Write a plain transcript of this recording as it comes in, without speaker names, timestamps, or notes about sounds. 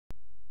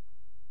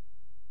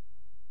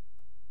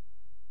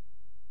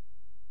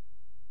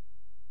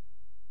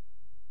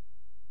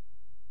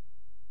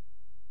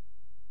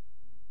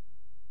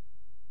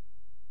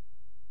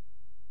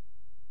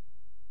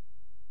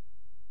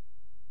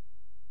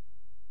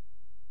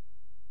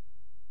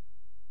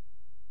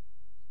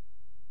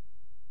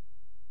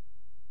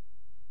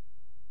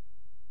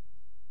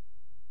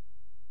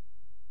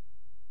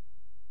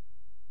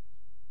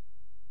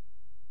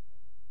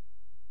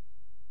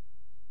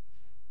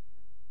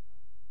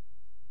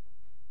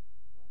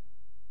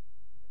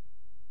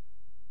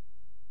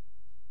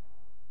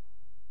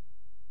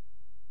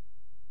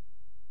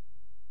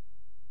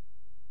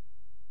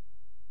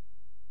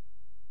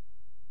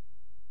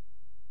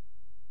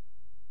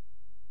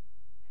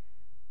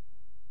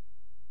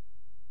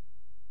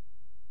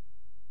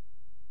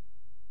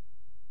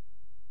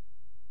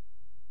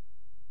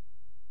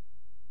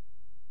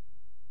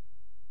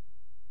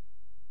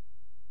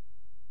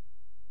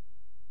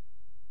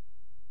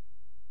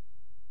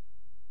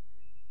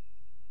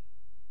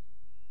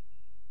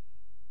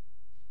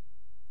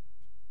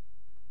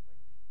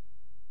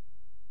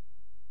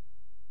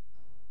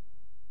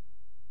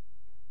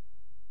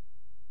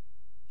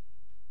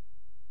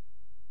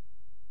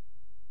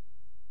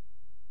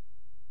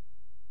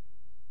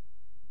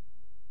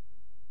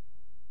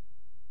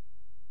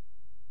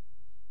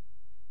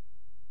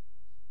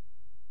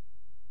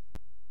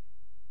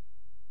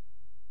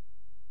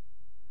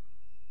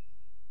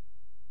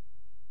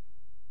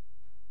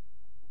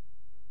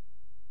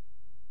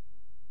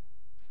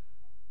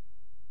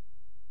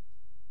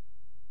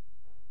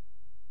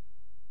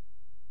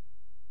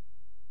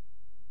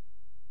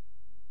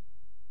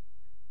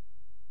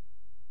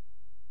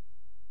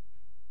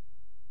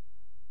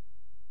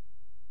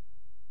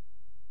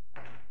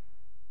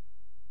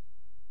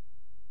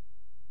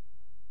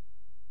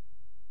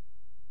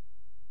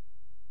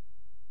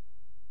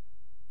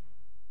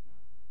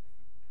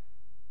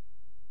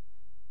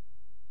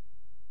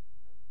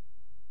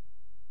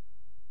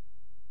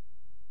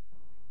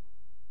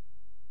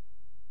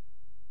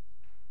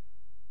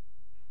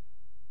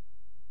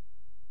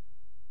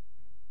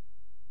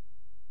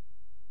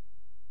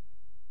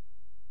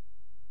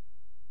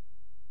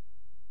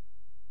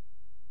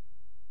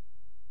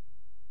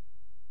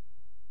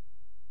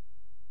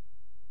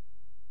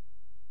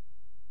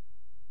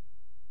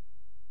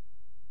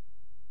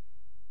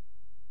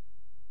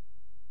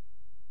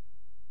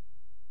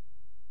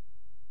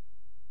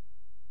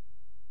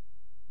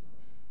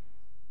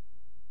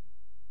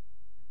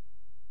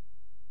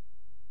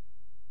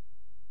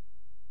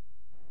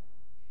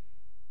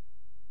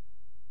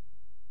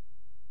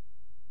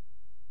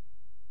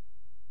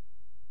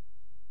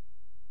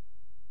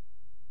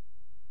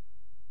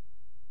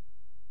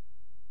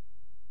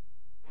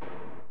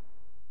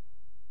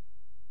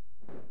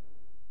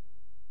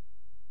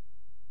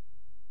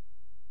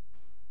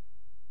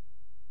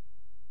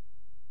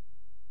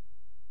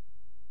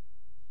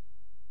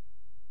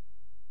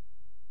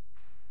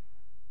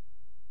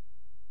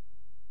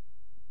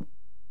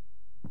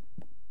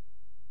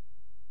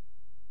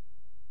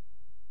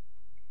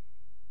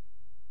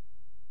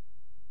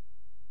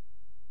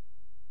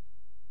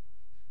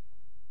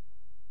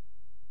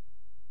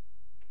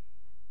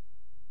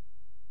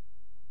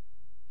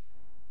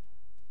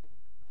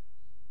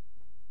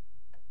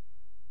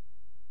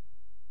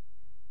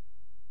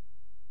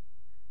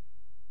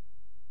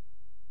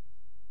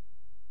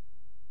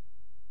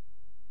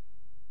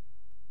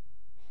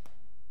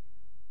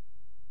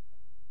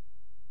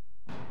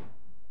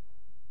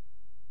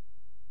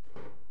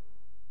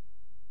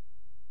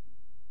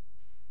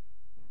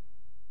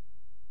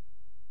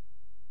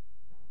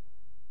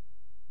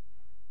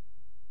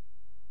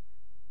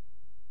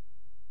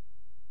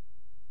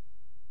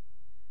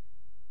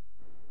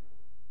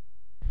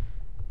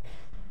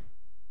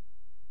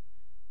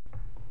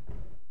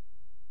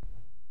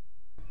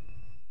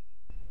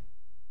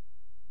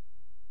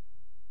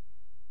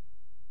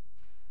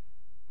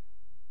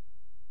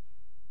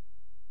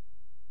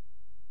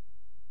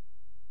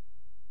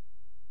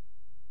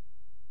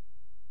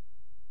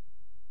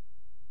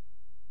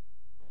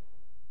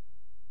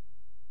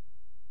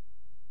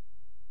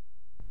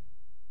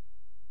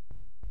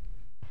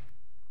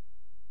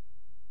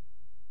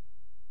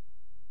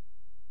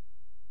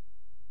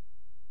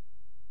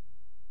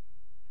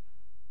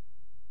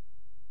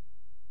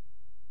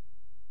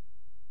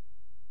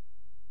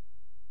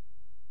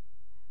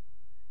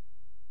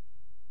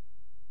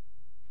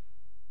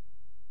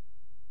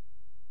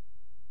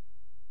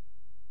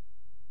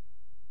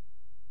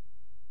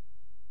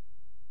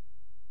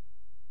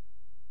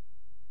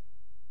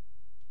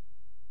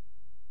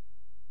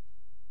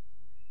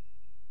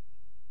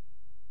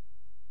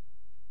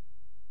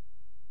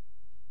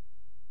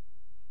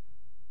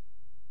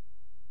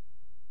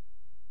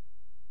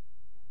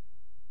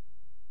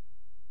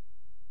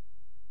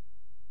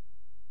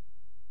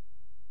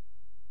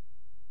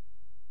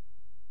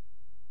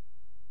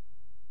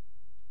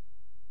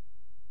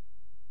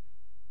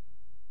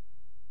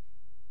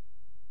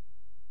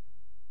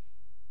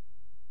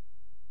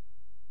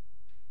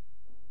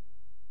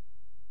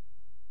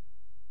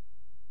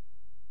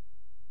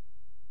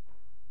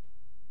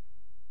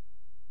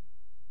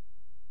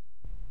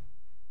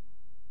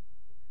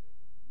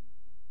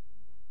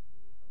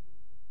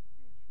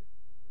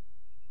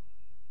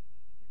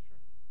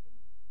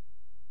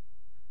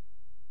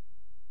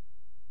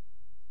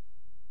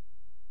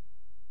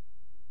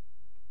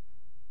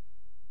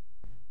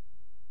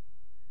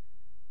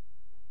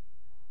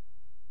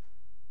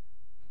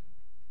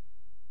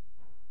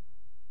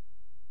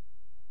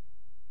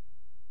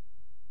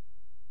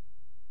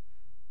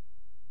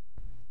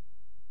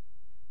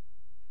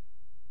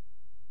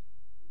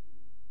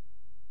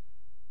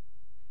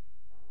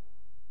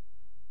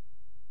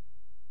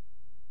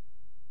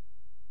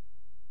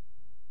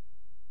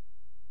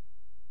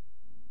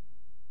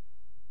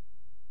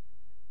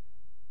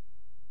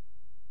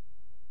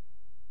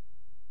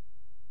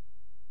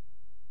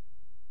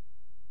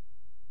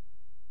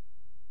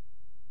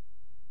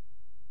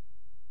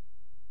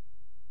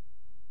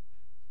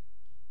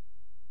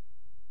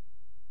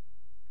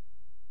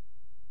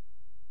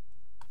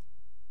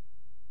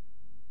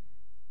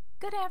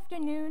Good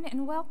afternoon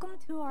and welcome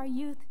to our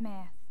youth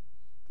mass.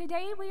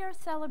 Today we are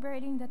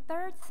celebrating the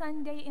third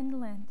Sunday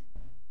in Lent.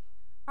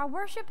 Our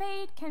worship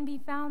aid can be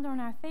found on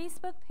our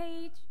Facebook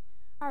page,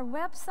 our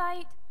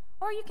website,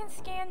 or you can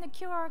scan the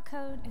QR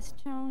code as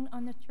shown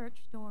on the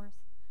church doors.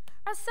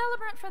 Our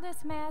celebrant for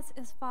this mass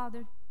is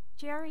Father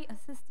Jerry,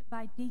 assisted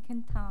by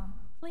Deacon Tom.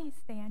 Please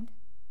stand.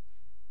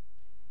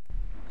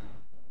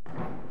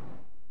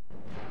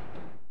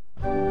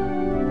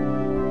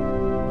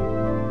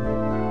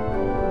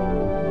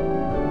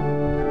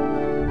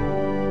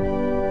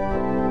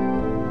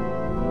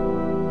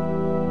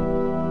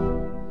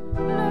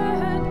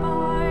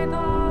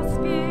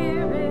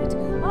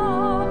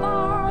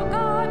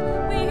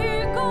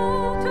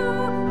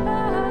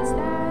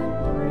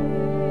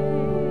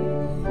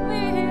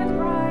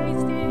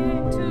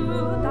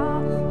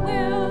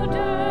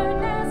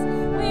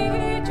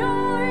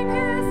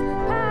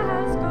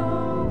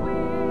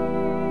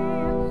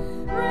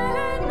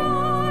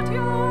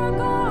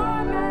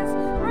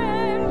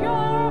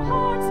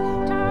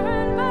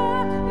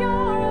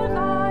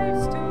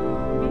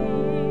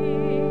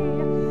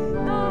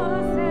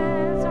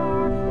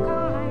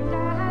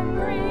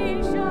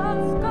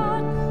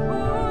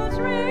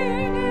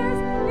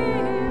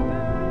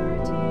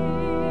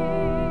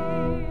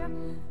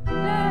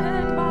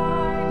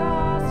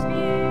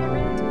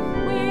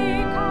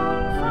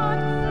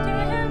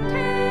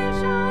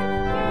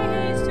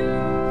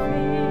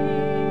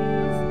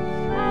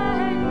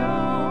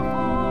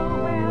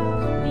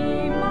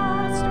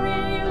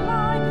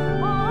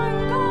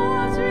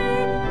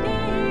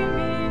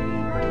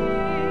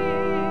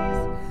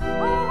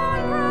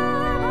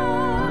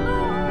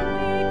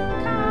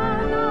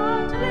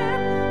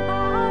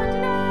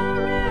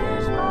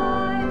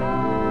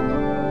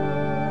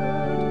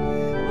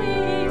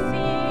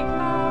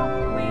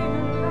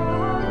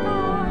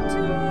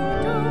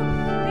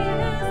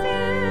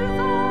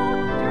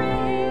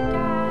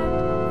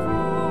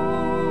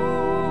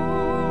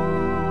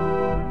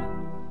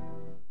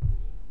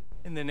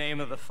 In the name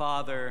of the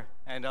Father,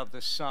 and of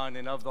the Son,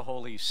 and of the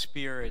Holy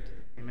Spirit.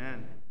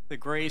 Amen. The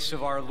grace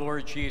of our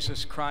Lord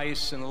Jesus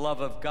Christ, and the love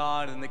of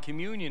God, and the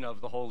communion of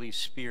the Holy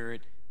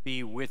Spirit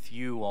be with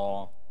you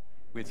all,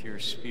 with your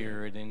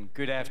spirit. And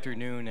good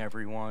afternoon,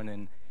 everyone,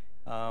 and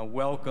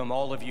welcome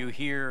all of you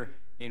here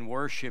in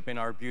worship in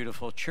our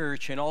beautiful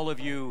church, and all of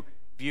you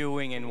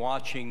viewing and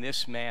watching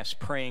this Mass,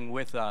 praying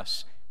with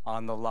us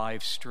on the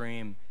live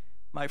stream.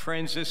 My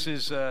friends, this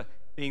is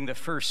being the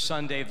first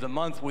Sunday of the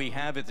month, we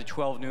have at the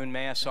 12 noon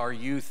Mass our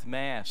youth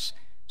Mass.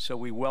 So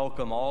we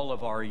welcome all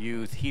of our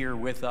youth here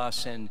with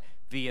us, and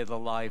via the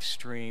live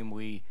stream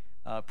we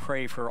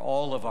pray for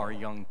all of our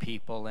young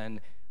people.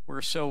 And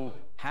we're so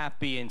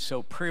happy and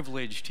so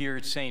privileged here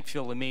at St.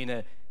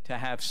 Philomena to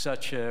have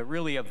such a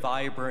really a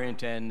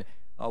vibrant and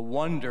a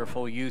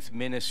wonderful youth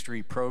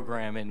ministry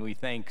program. And we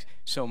thank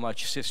so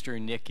much Sister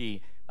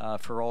Nikki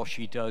for all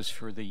she does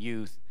for the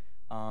youth.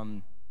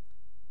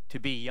 To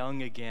be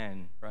young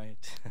again,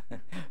 right?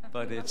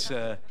 But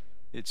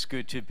it's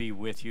good to be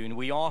with you. And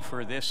we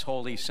offer this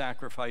holy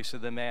sacrifice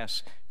of the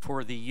Mass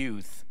for the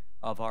youth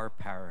of our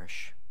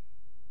parish.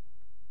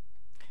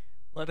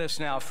 Let us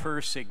now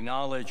first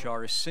acknowledge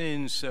our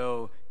sins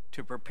so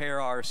to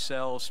prepare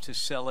ourselves to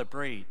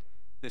celebrate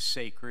the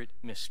sacred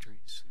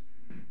mysteries.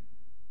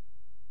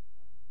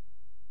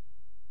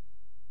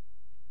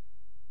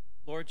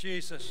 Lord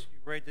Jesus, you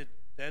raised the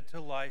dead to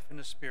life in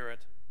the Spirit.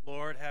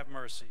 Lord, have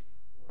mercy.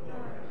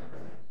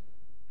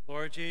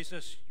 Lord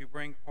Jesus, you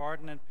bring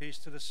pardon and peace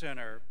to the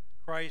sinner.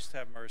 Christ,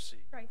 have mercy.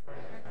 Christ, have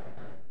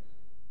mercy.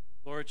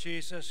 Lord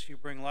Jesus, you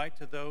bring light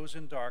to those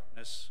in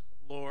darkness.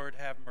 Lord,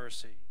 have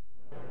mercy.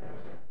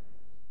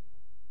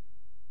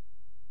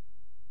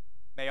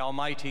 May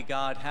Almighty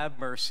God have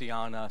mercy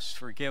on us,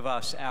 forgive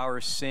us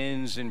our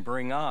sins, and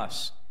bring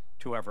us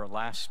to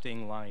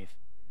everlasting life.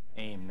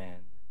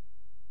 Amen.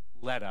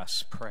 Let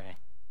us pray.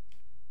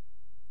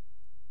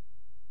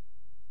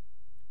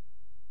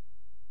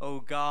 O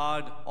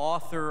God,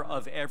 author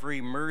of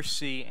every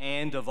mercy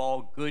and of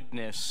all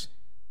goodness,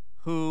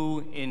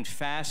 who in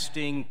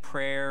fasting,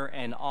 prayer,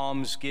 and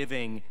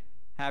almsgiving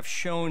have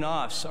shown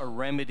us a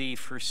remedy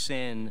for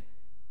sin,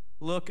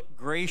 look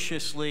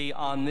graciously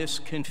on this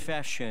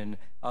confession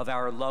of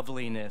our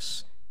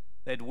loveliness,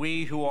 that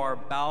we who are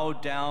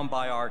bowed down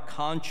by our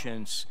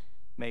conscience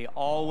may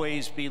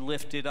always be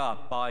lifted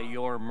up by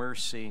your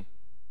mercy.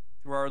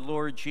 Through our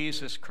Lord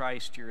Jesus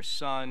Christ, your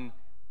Son,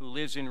 who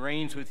lives and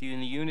reigns with you in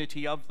the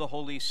unity of the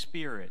Holy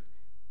Spirit,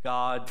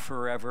 God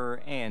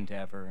forever and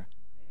ever.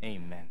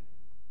 Amen.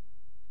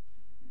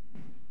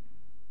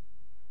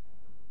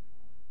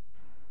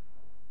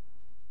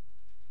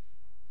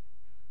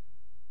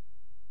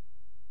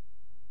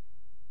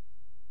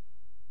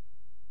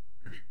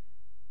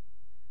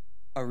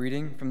 A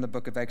reading from the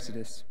book of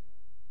Exodus.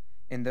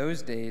 In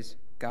those days,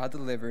 God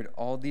delivered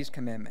all these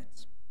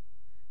commandments.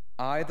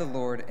 I, the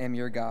Lord, am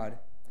your God,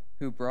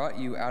 who brought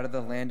you out of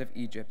the land of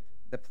Egypt,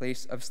 the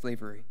place of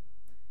slavery.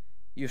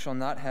 You shall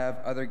not have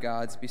other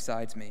gods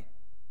besides me.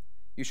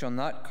 You shall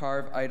not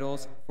carve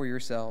idols for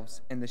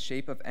yourselves in the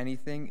shape of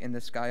anything in the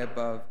sky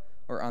above,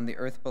 or on the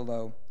earth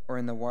below, or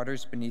in the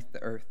waters beneath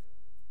the earth.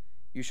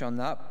 You shall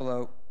not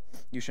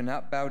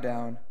bow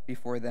down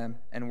before them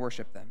and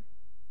worship them.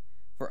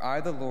 For I,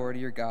 the Lord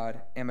your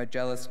God, am a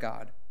jealous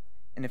God,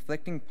 and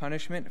inflicting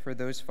punishment for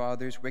those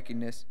fathers'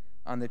 wickedness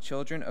on the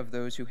children of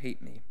those who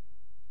hate me,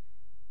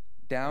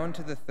 down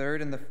to the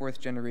third and the fourth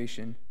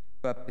generation,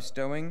 but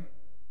bestowing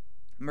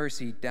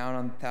mercy down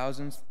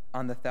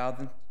on the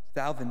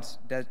thousandth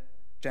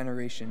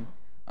generation,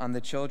 on the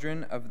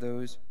children of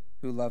those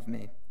who love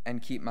me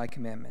and keep my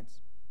commandments.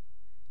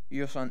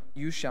 You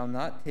shall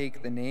not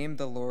take the name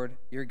the Lord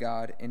your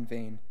God in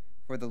vain,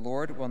 for the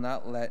Lord will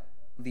not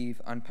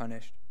leave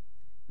unpunished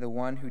the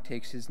one who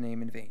takes his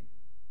name in vain.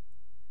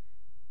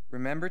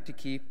 Remember to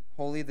keep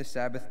holy the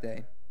Sabbath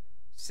day.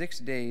 6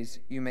 days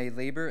you may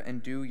labor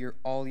and do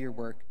all your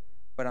work,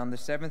 but on the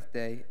seventh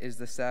day is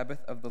the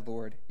Sabbath of the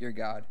Lord your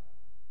God.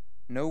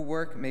 No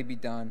work may be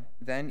done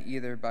then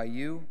either by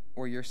you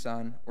or your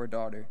son or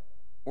daughter,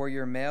 or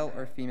your male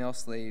or female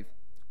slave,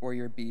 or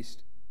your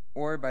beast,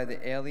 or by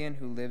the alien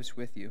who lives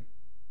with you.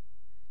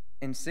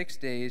 In 6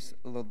 days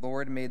the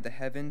Lord made the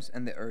heavens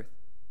and the earth,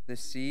 the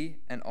sea,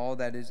 and all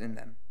that is in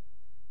them.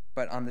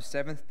 But on the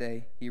seventh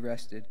day he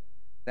rested.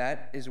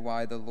 That is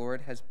why the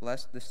Lord has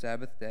blessed the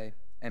Sabbath day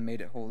and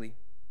made it holy.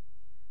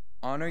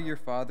 Honor your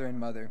father and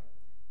mother,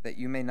 that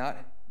you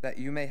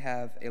may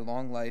have a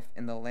long life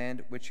in the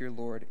land which your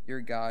Lord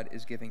your God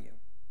is giving you.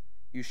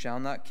 You shall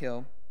not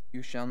kill,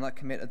 you shall not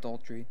commit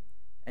adultery,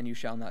 and you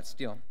shall not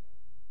steal.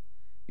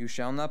 You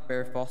shall not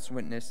bear false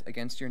witness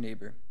against your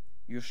neighbor.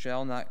 You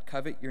shall not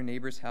covet your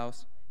neighbor's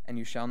house, and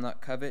you shall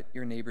not covet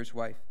your neighbor's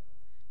wife,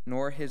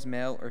 nor his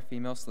male or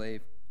female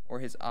slave, or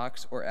his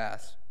ox or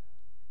ass,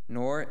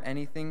 nor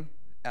anything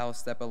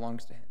else that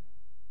belongs to him.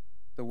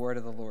 The word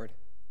of the Lord.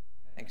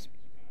 Thanks be.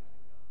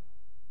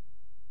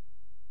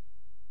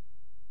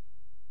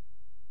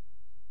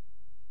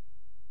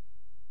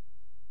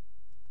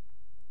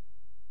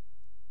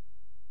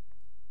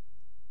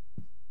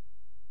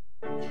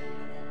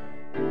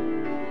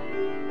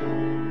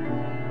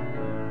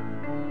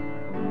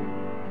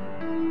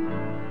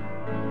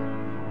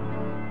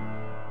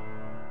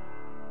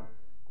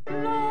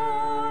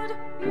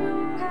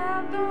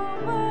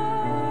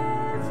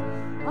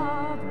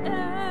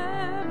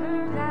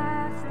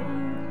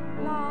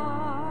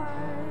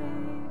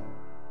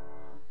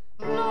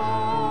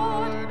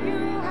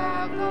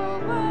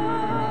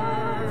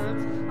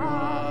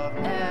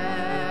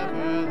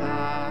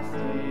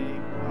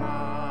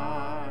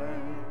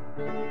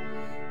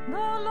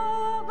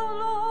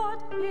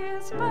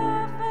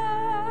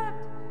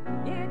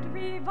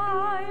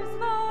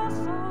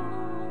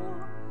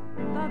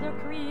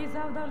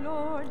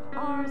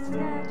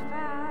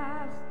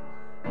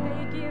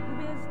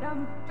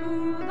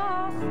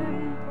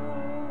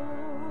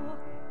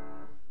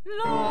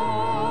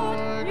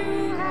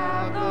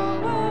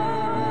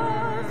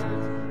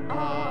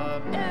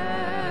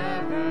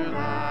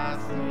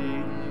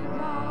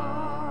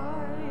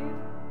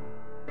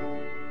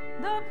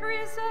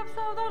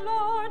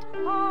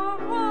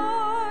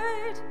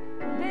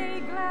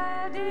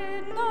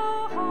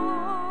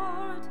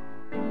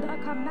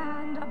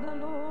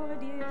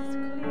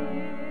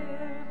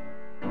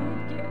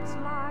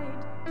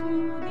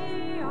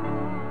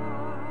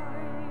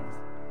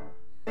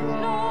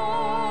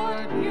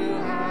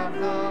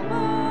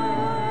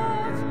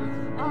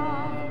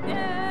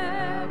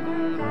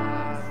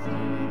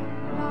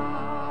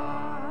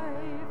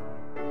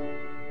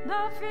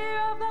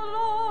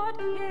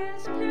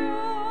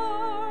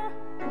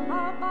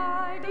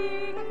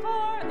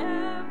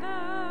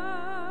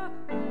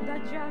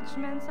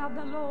 Judgments of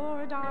the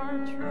Lord are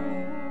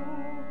true,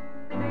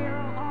 they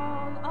are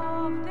all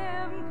of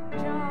them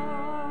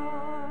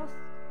just.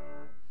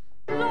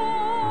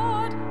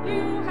 Lord,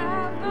 you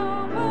have the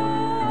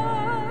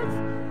words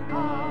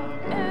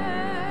of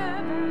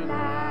everlasting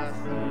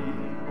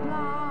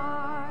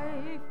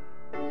life.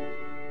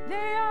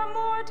 They are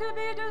more to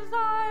be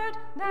desired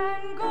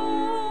than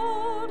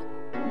gold,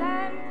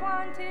 than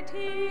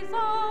quantities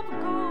of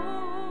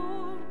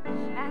gold,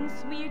 and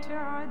sweeter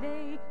are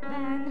they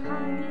than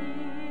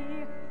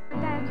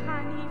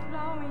honey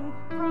flowing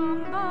from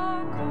the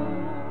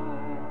comb.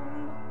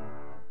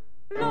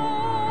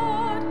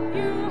 Lord,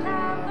 you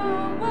have the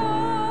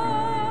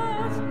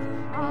words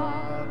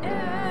of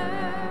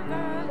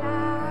everlasting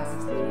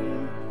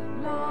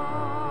life.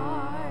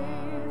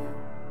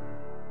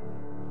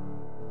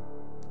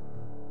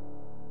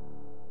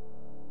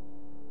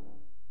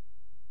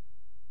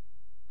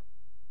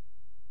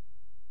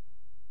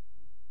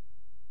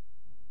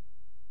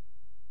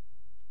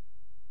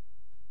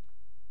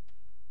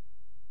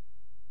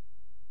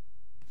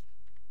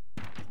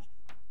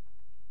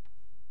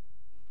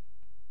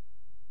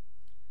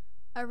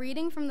 A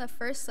reading from the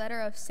first letter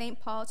of St.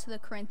 Paul to the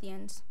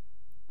Corinthians.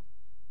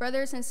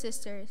 Brothers and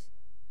sisters,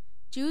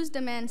 Jews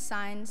demand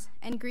signs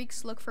and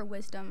Greeks look for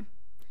wisdom,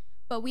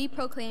 but we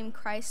proclaim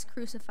Christ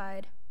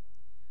crucified,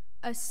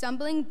 a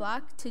stumbling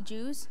block to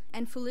Jews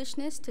and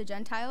foolishness to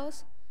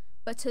Gentiles,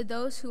 But to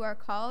those who are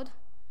called,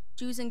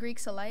 Jews and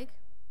Greeks alike,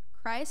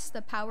 Christ,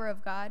 the power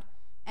of God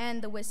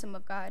and the wisdom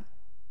of God.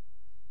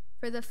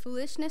 For the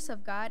foolishness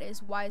of God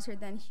is wiser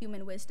than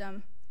human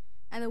wisdom,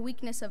 and the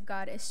weakness of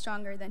God is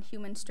stronger than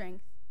human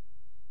strength.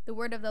 The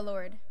word of the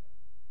Lord.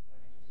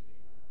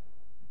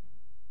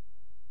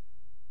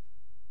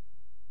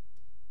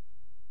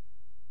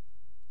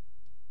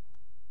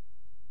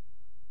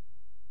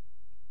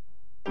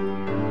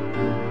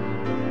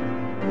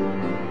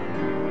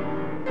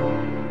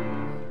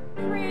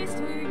 Praise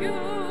to you,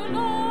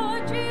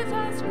 Lord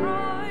Jesus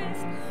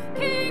Christ,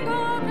 King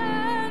of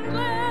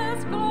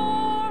endless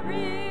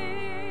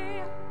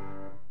glory.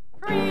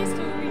 Praise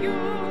to you,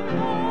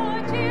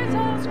 Lord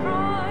Jesus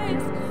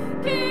Christ,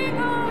 King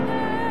of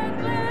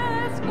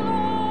endless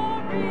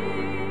glory.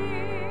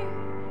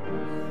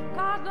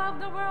 God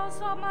loved the world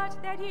so much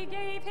that he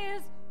gave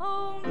his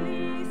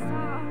only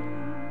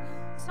Son,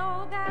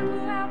 so that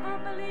whoever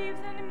believes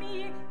in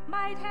me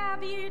might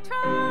have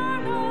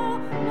eternal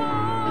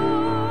life.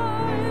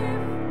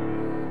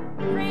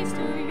 Praise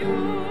to you,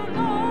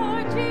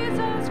 Lord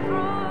Jesus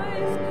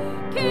Christ,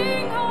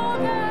 King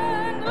of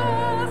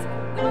endless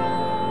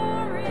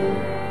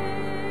glory.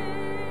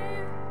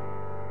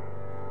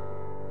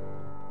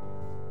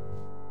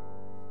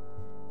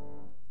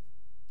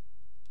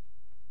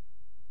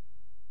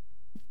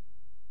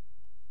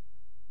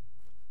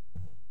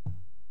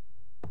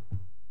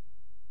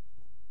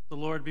 The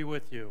Lord be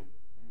with you.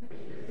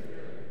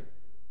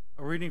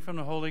 A reading from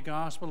the Holy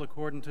Gospel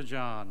according to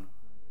John.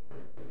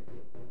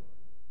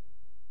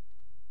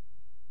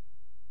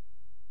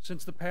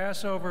 Since the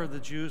Passover of the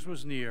Jews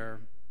was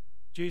near,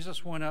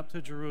 Jesus went up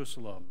to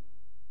Jerusalem.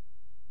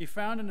 He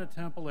found in the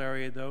temple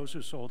area those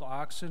who sold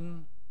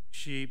oxen,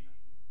 sheep,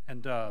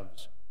 and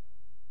doves,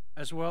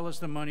 as well as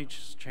the money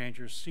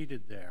changers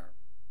seated there.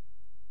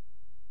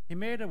 He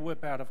made a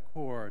whip out of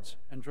cords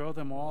and drove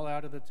them all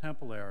out of the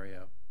temple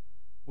area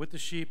with the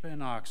sheep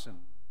and oxen,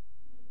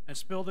 and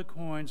spilled the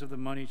coins of the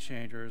money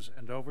changers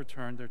and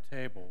overturned their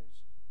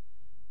tables.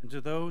 And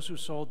to those who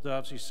sold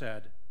doves he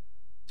said,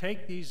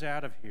 "Take these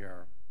out of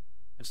here,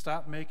 and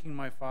stop making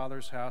my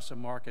Father's house a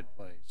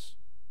marketplace."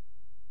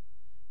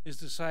 His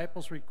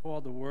disciples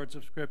recalled the words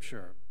of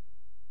Scripture,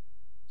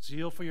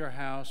 "Zeal for your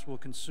house will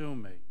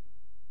consume me."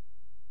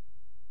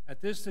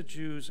 At this the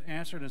Jews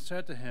answered and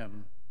said to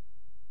him,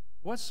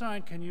 "What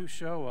sign can you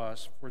show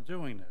us for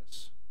doing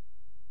this?"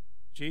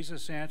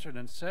 Jesus answered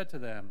and said to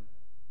them,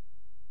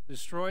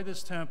 "Destroy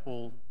this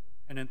temple,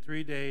 and in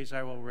 3 days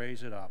I will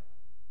raise it up."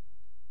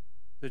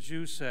 The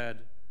Jews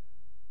said,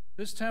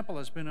 "This temple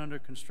has been under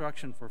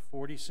construction for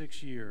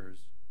 46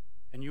 years,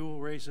 and you will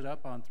raise it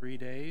up on 3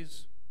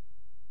 days?"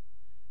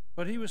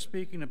 But he was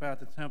speaking about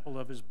the temple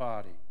of his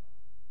body.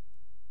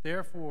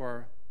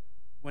 Therefore,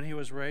 when he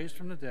was raised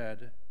from the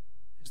dead,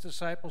 his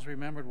disciples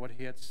remembered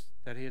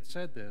that he had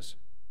said this,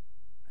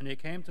 and they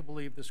came to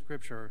believe the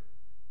Scripture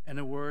and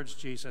the words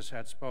Jesus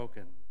had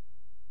spoken.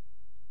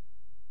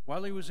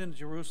 While he was in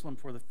Jerusalem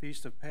for the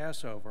feast of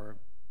Passover,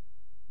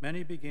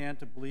 many began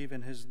to believe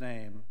in his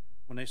name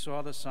when they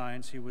saw the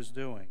signs he was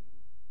doing.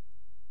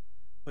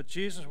 But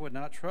Jesus would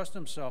not trust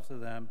himself to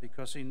them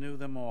because he knew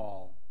them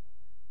all,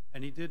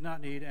 and he did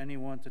not need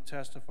anyone to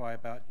testify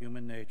about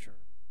human nature.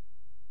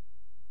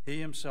 He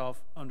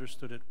himself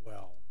understood it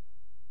well.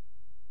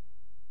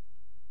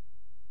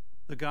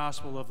 The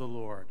Gospel of the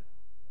Lord.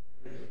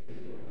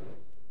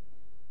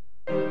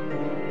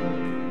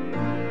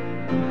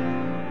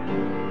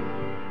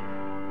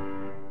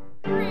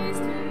 Praise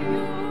to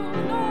you,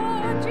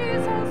 Lord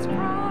Jesus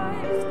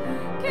Christ,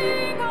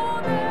 King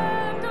of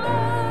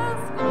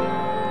endless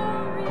glory.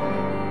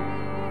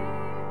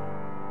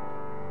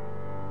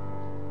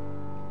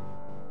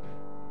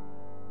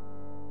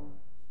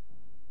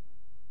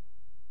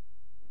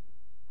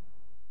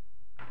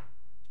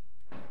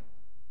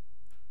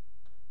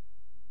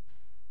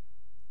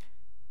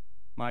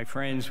 My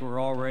friends,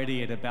 we're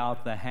already at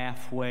about the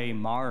halfway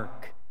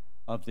mark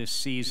of this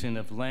season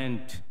of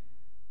Lent.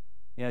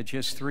 Yeah,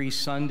 just 3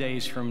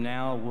 Sundays from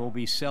now, we'll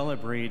be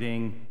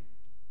celebrating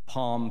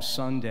Palm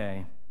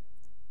Sunday.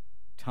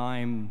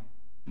 Time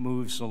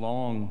moves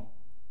along.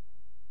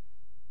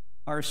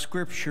 Our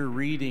scripture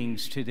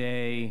readings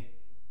today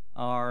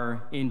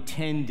are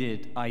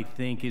intended, I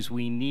think, as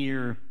we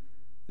near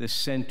the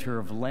center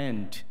of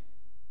Lent,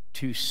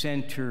 to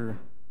center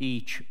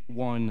each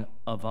one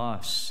of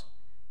us.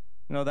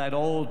 You know, that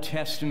Old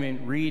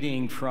Testament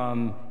reading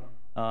from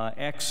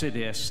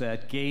Exodus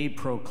that Gabe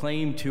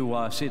proclaimed to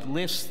us, it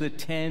lists the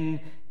 10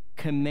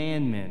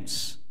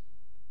 commandments,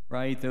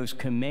 right? Those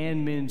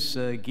commandments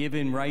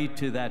given right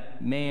to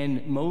that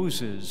man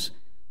Moses,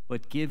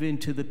 but given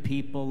to the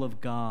people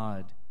of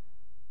God.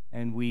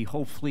 And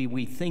hopefully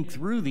we think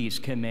through these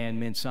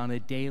commandments on a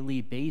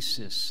daily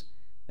basis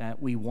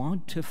that we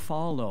want to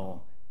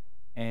follow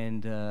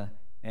and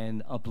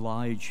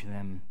oblige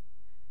them.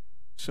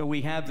 So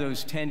we have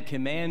those 10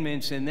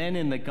 commandments, and then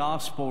in the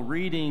gospel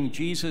reading,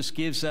 Jesus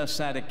gives us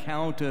that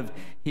account of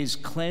his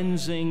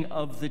cleansing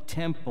of the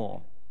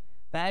temple.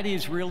 That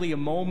is really a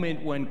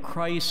moment when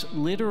Christ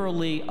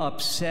literally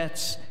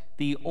upsets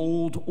the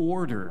old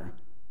order,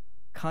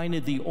 kind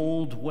of the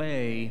old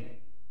way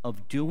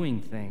of doing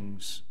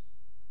things.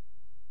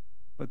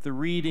 But the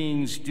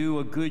readings do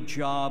a good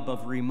job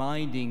of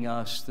reminding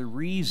us the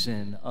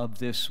reason of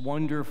this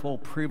wonderful,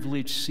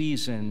 privileged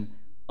season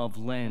of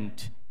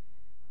Lent.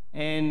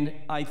 And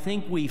I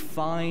think we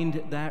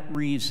find that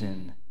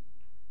reason,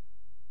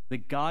 the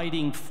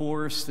guiding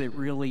force that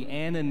really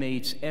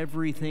animates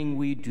everything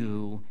we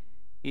do.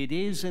 It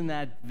is in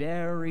that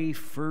very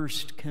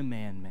first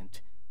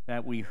commandment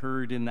that we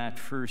heard in that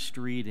first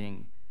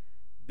reading.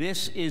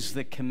 This is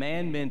the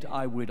commandment,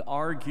 I would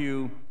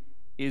argue,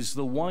 is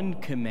the one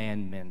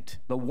commandment.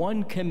 The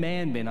one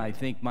commandment, I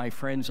think, my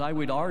friends, I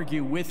would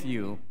argue with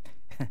you,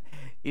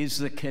 is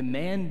the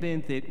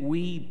commandment that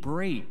we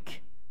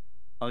break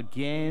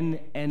again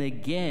and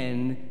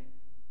again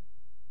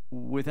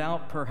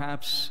without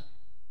perhaps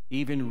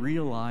even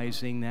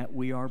realizing that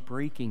we are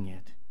breaking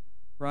it,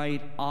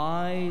 right?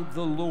 I,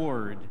 the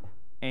Lord,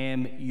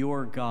 am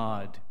your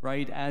God,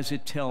 right? As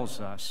it tells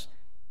us,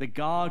 the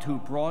God who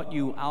brought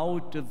you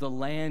out of the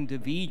land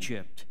of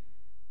Egypt,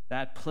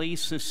 that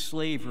place of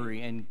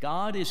slavery. And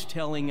God is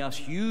telling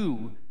us,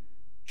 you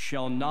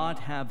shall not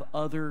have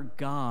other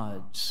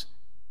gods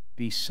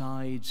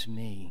besides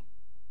me.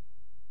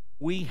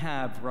 We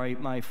have,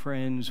 right, my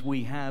friends,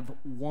 we have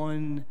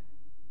one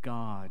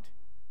God,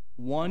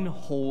 one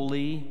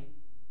holy,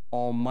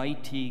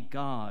 almighty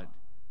God,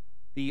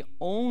 the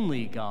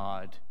only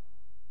God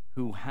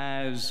who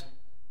has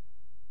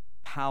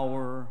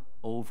power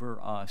over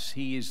us.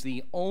 He is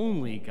the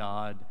only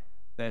God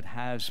that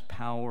has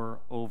power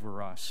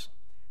over us.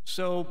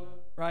 So,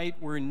 right,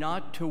 we're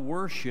not to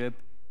worship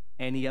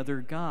any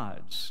other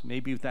gods,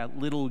 maybe with that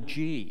little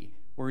g.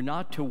 We're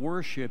not to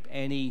worship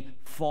any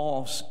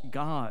false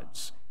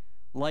gods,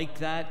 like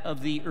that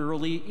of the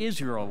early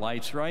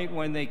Israelites, right?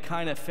 When they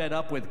kind of fed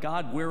up with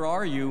God, where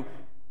are you?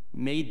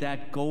 Made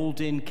that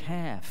golden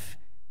calf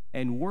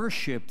and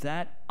worshiped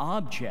that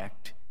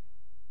object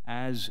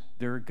as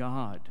their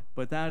God.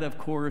 But that, of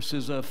course,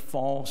 is a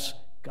false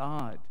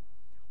god.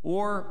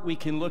 Or we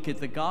can look at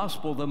the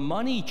gospel, the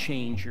money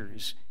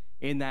changers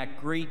in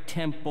that great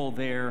temple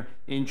there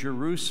in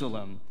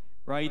Jerusalem,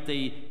 right?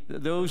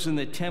 Those in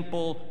the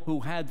temple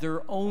who had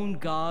their own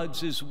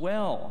gods as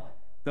well.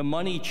 The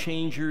money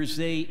changers,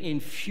 they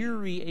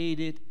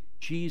infuriated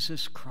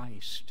Jesus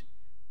Christ.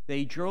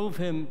 They drove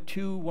him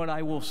to what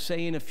I will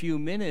say in a few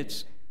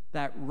minutes,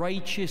 that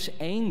righteous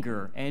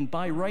anger. And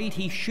by right,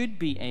 he should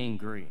be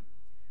angry.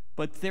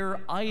 But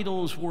their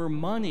idols were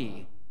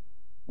money,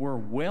 were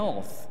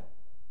wealth,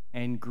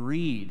 and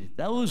greed.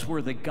 Those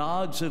were the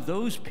gods of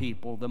those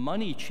people, the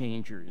money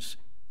changers.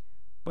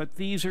 But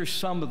these are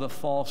some of the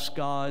false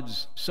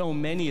gods, so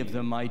many of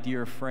them, my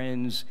dear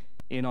friends,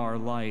 in our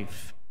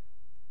life,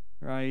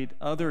 right?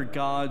 Other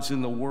gods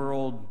in the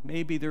world,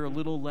 maybe they're a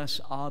little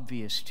less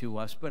obvious to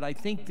us, but I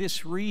think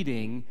this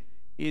reading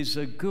is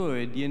a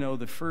good,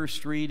 the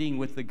first reading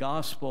with the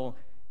gospel,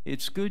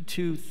 it's good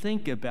to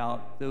think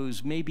about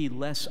those maybe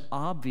less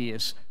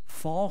obvious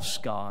false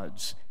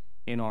gods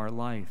in our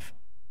life.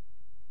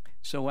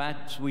 So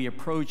as we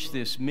approach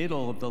this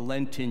middle of the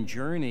Lenten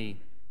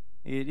journey,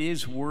 it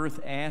is worth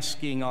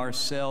asking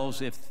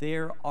ourselves if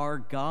there are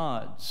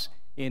gods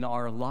in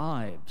our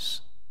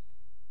lives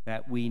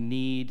that we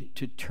need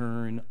to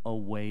turn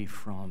away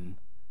from.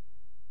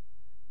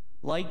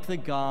 Like the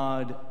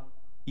God,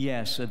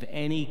 yes, of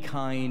any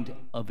kind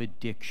of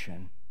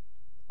addiction.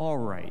 All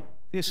right,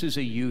 this is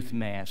a youth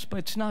mass, but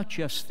it's not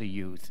just the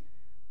youth.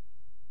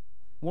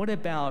 What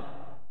about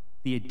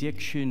the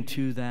addiction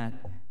to that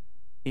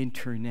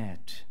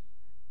internet,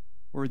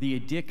 or the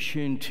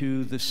addiction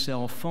to the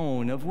cell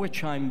phone, of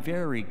which I'm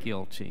very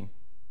guilty?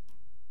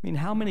 I mean,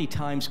 how many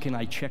times can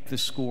I check the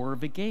score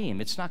of a game?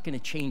 It's not going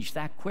to change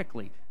that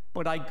quickly,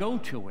 but I go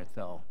to it,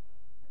 though.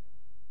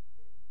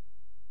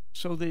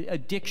 So the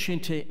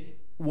addiction to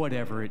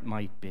whatever it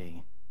might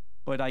be.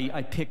 But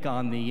I pick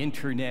on the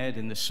internet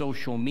and the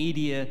social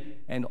media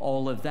and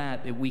all of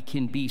that we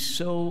can be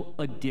so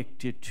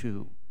addicted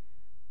to.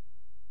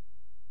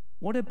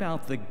 What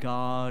about the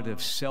God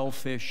of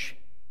selfish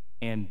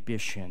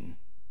ambition?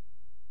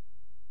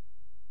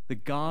 The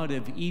God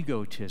of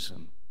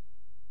egotism?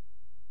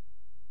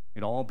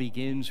 It all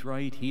begins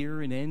right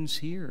here and ends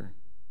here.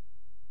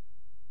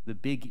 The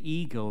big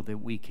ego that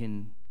we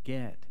can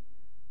get.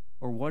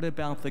 Or what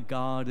about the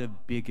God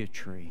of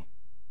bigotry?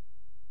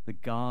 The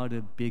God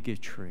of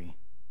bigotry.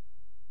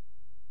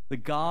 The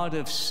God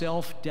of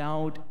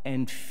self-doubt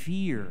and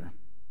fear.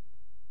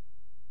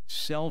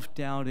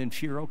 Self-doubt and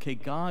fear. Okay,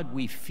 God,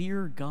 we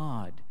fear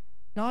God.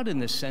 Not in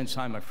the sense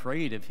I'm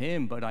afraid of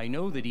him, but I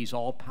know that he's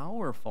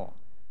all-powerful.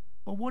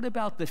 But what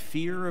about the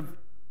fear of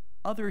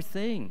other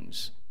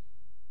things?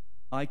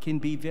 I can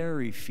be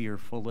very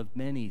fearful of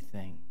many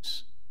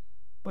things.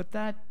 But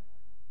that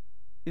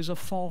is a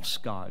false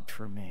God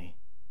for me.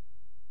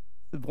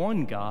 The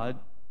one God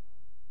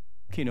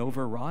can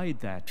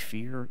override that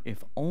fear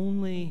if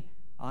only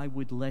I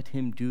would let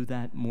him do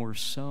that more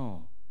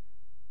so.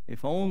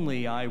 If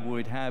only I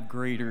would have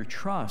greater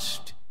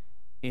trust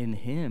in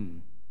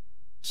him.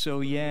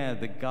 So yeah,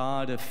 the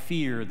God of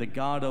fear, the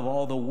God of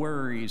all the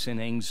worries and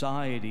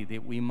anxiety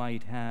that we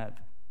might have.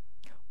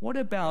 What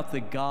about the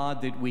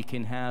God that we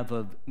can have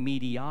of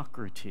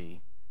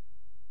mediocrity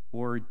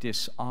or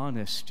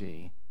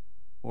dishonesty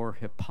or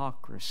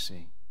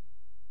hypocrisy?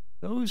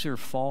 Those are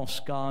false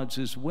gods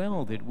as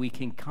well that we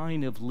can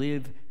kind of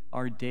live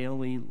our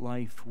daily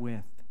life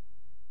with.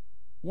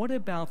 What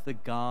about the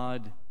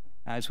God,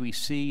 as we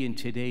see in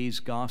today's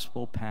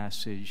gospel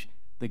passage,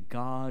 the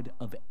God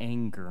of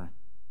anger?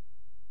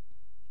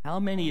 How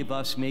many of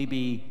us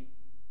maybe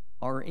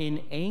are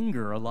in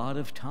anger a lot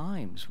of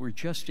times? We're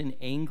just an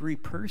angry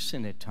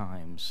person at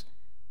times,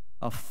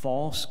 a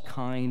false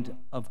kind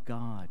of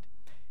God.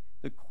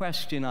 The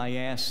question I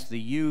ask the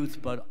youth,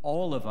 but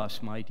all of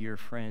us, my dear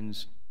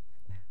friends,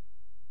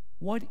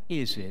 what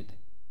is it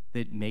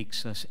that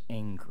makes us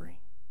angry?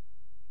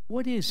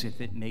 What is it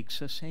that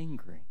makes us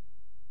angry?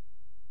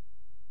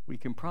 We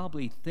can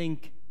probably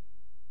think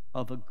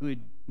of a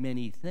good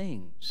many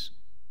things,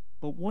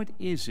 but what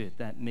is it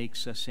that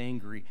makes us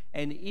angry?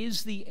 And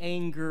is the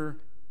anger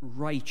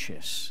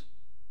righteous?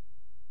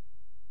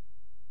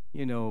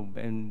 You know,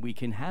 and we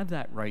can have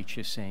that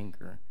righteous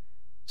anger.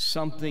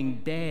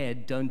 Something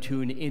bad done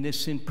to an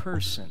innocent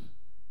person,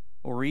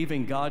 or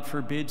even, God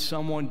forbid,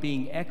 someone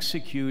being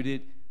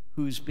executed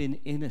who's been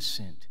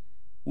innocent.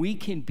 We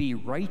can be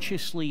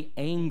righteously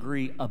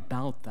angry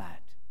about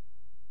that.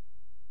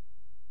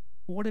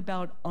 What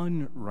about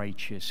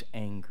unrighteous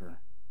anger?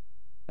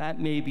 That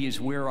maybe is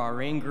where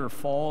our anger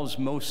falls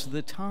most of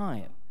the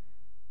time,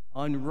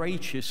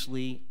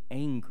 unrighteously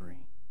angry.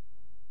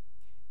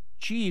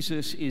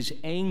 Jesus is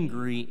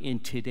angry in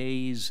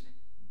today's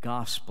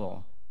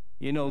gospel.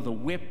 You know, the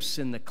whips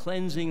and the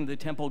cleansing of the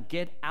temple.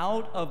 Get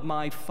out of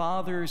my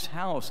Father's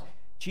house.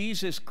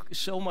 Jesus,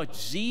 so much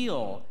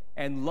zeal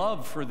and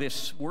love for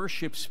this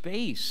worship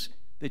space,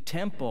 the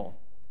temple.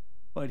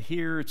 But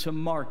here it's a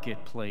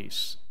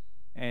marketplace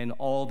and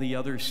all the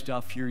other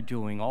stuff you're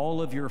doing,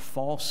 all of your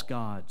false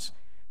gods.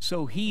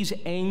 So he's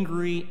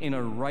angry in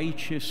a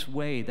righteous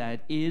way.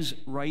 That is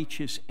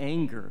righteous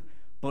anger.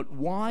 But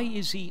why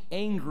is he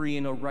angry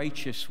in a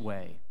righteous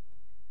way?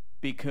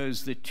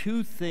 Because the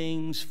two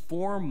things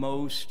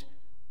foremost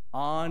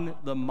on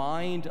the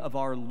mind of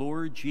our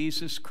Lord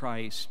Jesus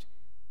Christ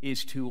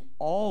is to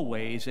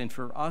always, and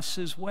for us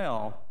as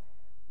well,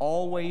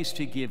 always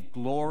to give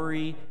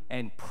glory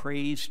and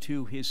praise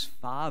to his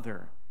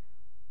Father.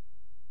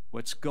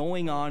 What's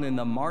going on in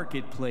the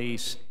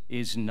marketplace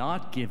is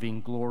not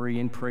giving glory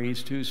and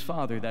praise to his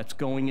Father. That's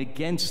going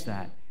against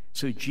that.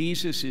 So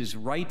Jesus is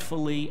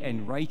rightfully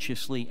and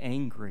righteously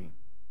angry.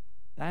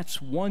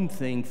 That's one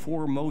thing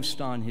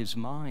foremost on his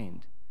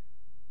mind.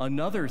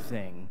 Another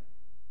thing,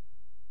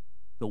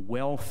 the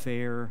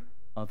welfare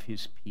of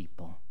his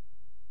people.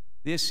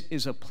 This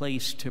is a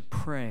place to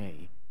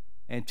pray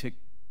and to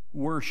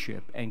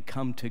worship and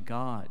come to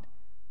God.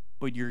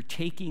 But you're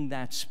taking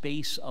that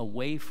space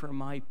away from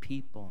my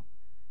people.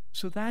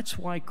 So that's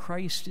why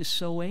Christ is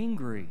so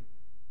angry.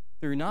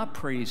 They're not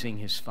praising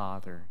his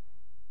Father.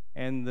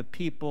 And the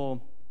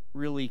people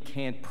really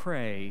can't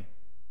pray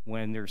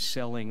when they're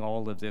selling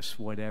all of this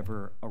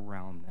whatever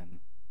around them.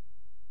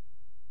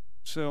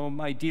 So,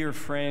 my dear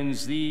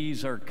friends,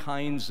 these are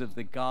kinds of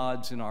the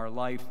gods in our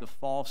life, the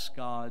false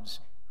gods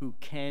who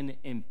can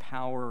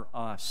empower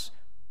us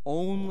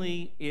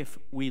only if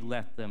we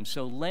let them.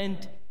 So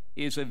Lent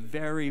is a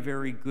very,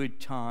 very good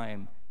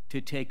time to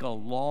take a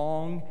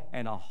long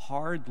and a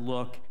hard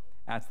look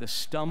at the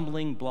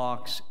stumbling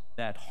blocks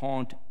that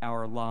haunt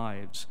our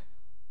lives.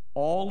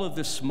 All of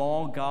the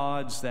small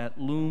gods that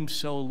loom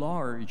so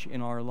large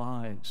in our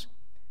lives.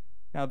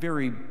 Now,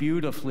 very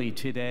beautifully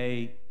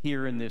today,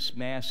 here in this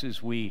Mass,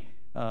 as we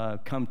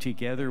come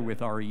together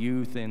with our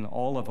youth and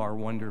all of our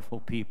wonderful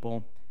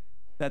people,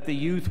 that the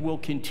youth will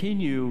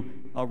continue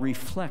a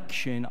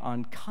reflection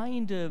on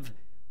kind of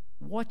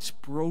what's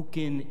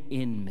broken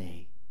in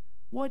me.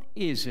 What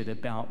is it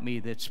about me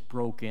that's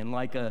broken,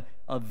 like a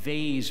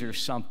vase or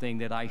something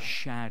that I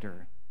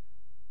shatter?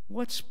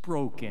 What's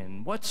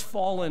broken? What's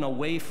fallen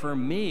away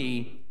from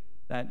me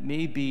that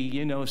may be,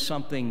 you know,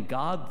 something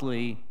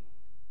godly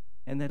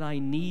and that I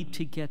need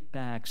to get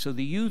back? So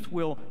the youth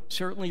will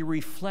certainly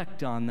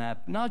reflect on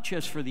that, not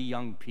just for the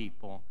young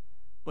people,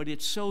 but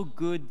it's so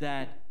good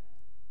that,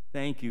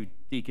 thank you,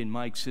 Deacon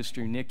Mike,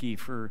 Sister Nikki,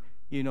 for,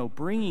 you know,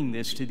 bringing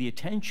this to the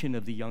attention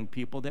of the young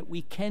people, that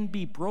we can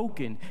be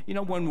broken. You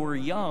know, when we're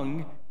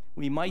young,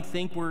 we might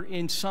think we're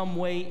in some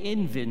way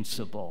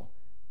invincible,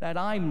 that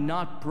I'm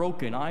not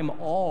broken, I'm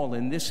all,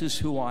 and this is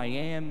who I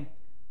am.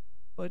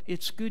 But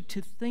it's good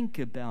to think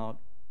about,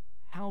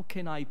 how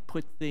can I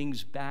put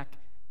things back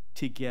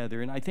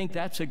together? And I think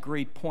that's a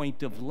great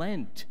point of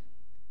Lent.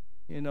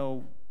 You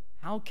know,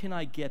 how can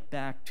I get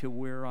back to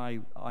where I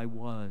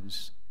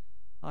was?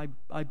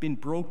 I've been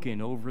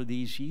broken over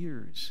these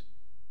years.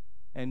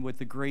 And with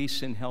the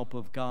grace and help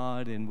of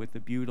God, and with the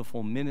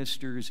beautiful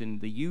ministers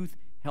and the youth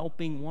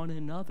helping one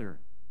another,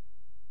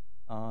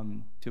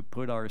 to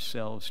put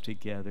ourselves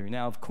together.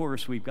 Now, of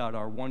course, we've got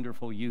our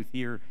wonderful youth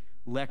here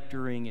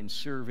lecturing and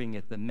serving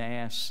at the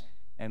Mass,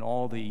 and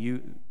all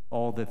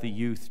that the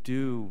youth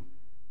do.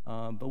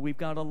 But we've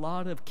got a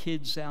lot of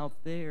kids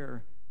out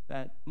there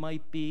that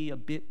might be a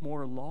bit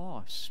more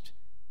lost.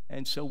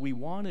 And so we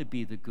want to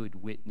be the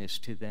good witness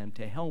to them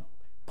to help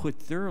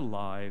put their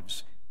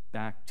lives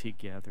back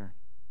together.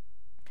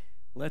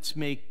 Let's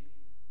make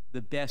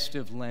the best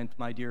of Lent,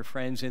 my dear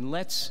friends, and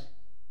let's,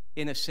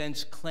 in a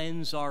sense,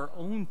 cleanse our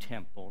own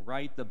temple,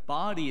 right? The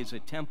body is a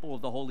temple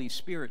of the Holy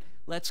Spirit.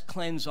 Let's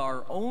cleanse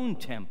our own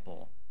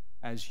temple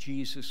as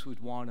Jesus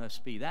would want us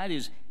to be. That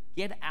is,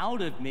 get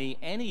out of me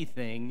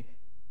anything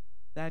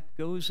that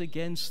goes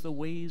against the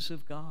ways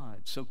of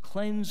God. So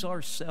cleanse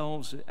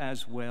ourselves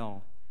as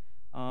well.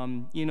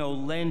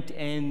 Lent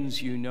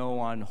ends,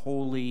 on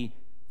Holy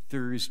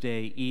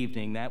Thursday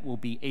evening. That will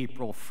be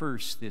April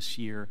 1st this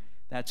year.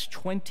 That's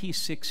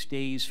 26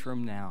 days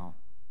from now.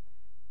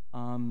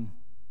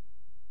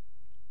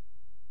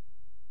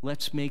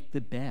 Let's make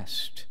the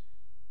best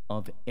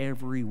of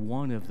every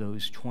one of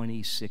those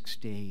 26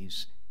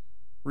 days.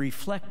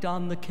 Reflect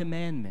on the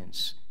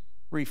commandments.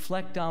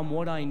 Reflect on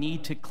what I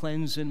need to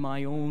cleanse in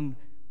my own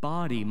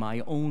body,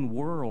 my own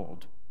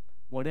world,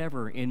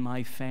 whatever, in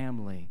my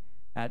family,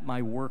 at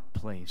my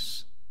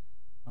workplace.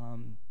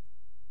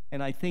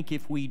 And I think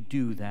if we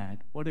do that,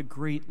 what a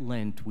great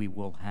Lent we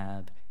will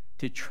have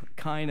to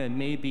kind of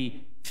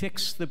maybe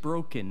fix the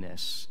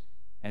brokenness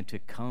and to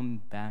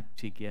come back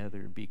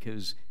together.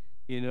 Because,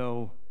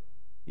 your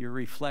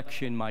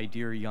reflection, my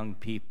dear young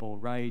people,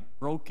 right?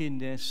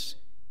 Brokenness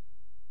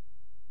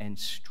and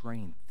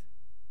strength.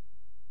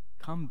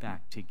 Come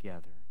back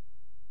together.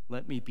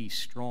 Let me be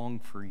strong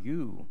for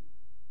you,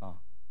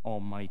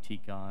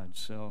 Almighty God.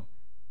 So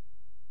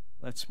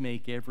let's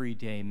make every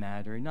day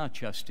matter, not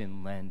just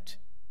in Lent,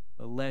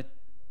 but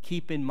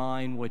keep in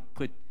mind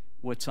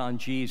what's on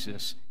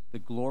Jesus, the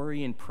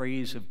glory and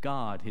praise of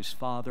God, his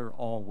Father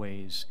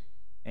always,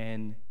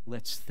 and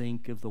let's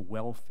think of the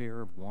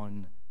welfare of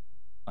one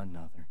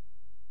another.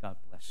 God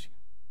bless you.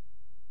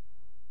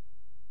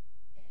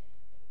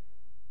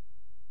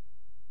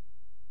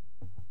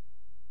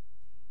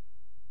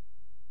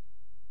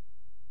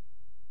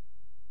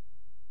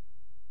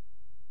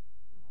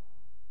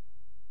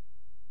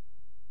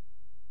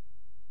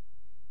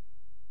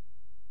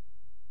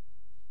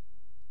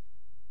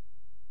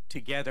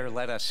 Together,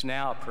 let us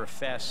now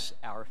profess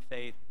our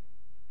faith.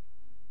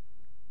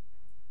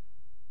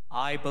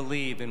 I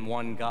believe in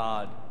one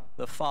God,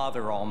 the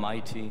Father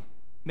Almighty,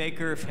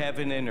 maker of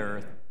heaven and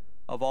earth,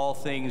 of all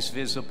things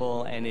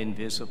visible and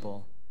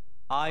invisible.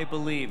 I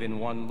believe in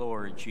one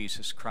Lord,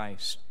 Jesus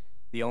Christ,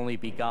 the only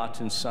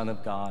begotten Son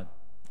of God,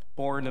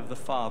 born of the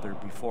Father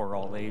before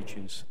all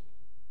ages,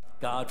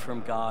 God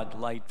from God,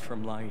 light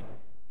from light,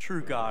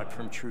 true God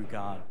from true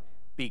God,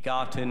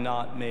 begotten,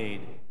 not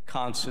made,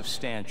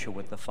 consubstantial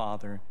with the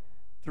Father.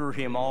 Through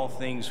him all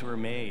things were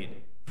made.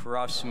 For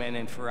us men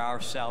and for our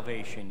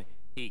salvation,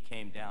 he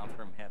came down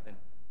from heaven,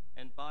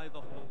 and by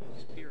the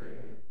Holy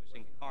Spirit was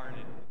incarnate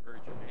of the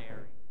Virgin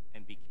Mary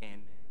and became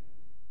man.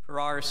 For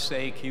our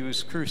sake he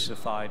was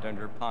crucified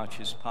under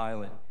Pontius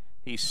Pilate.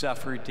 He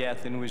suffered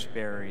death and was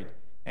buried,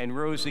 and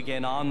rose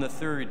again on the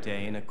third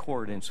day in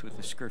accordance with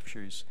the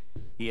Scriptures.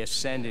 He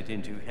ascended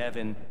into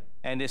heaven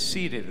and is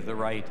seated at the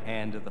right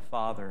hand of the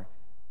Father.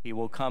 He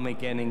will come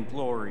again in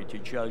glory to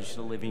judge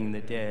the living and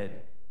the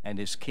dead, and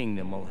his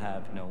kingdom will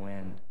have no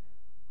end.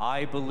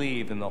 I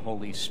believe in the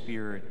Holy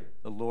Spirit,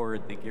 the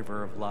Lord, the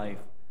giver of life,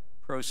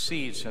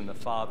 proceeds from the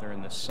Father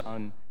and the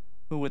Son,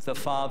 who with the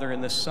Father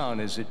and the Son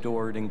is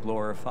adored and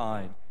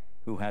glorified,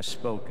 who has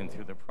spoken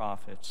through the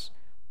prophets.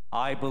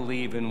 I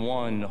believe in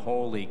one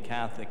holy,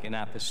 Catholic, and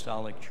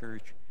apostolic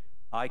church.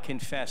 I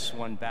confess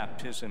one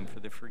baptism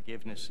for the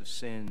forgiveness of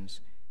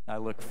sins. I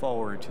look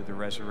forward to the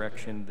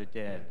resurrection of the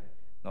dead,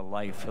 the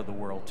life of the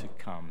world to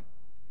come.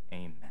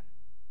 Amen.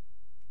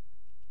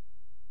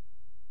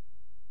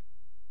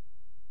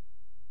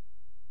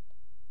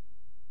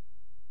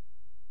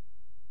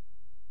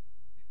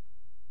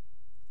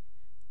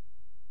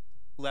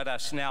 Let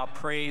us now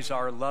praise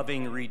our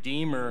loving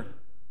Redeemer,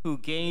 who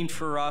gained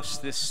for us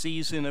this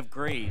season of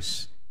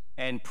grace,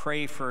 and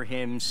pray for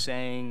him,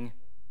 saying,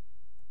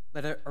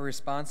 Let our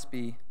response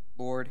be,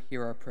 Lord,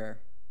 hear our prayer.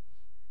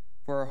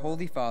 For our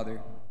Holy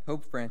Father,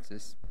 Pope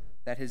Francis,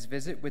 that his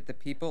visit with the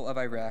people of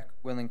Iraq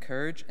will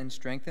encourage and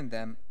strengthen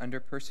them under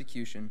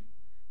persecution,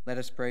 let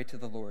us pray to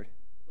the Lord.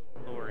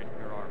 Lord,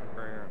 hear our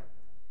prayer.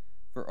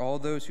 For all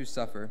those who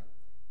suffer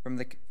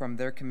from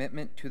their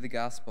commitment to the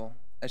gospel,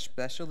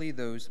 especially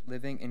those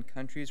living in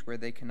countries where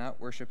they cannot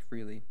worship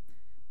freely,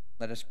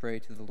 let us pray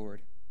to the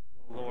Lord.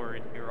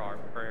 Lord, hear our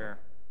prayer.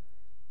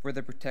 For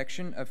the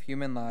protection of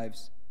human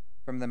lives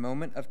from the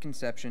moment of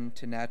conception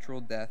to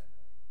natural death,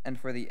 and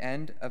for the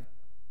end of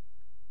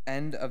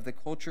the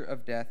culture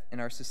of death in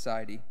our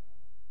society,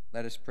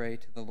 let us pray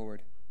to the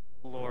Lord.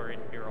 Lord,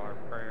 hear our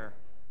prayer.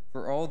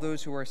 For all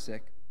those who are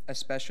sick,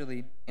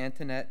 especially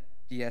Antoinette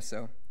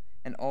Diesso,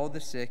 and all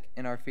the sick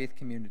in our faith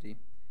community,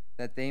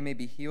 that they may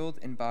be healed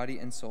in body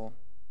and soul,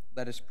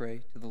 let us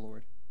pray to the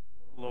Lord.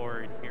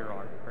 Lord, hear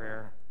our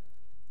prayer.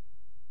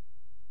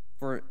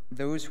 For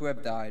those who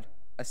have died,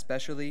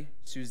 especially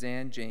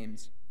Suzanne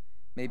James,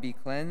 may be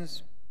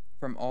cleansed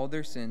from all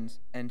their sins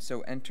and so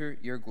enter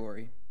your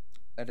glory.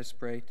 Let us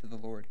pray to the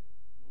Lord.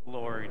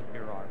 Lord,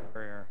 hear our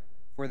prayer.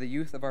 For the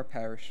youth of our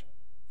parish,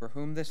 for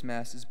whom this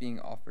Mass is being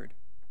offered,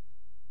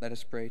 let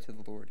us pray to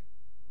the Lord.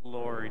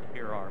 Lord,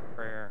 hear our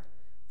prayer.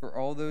 For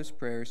all those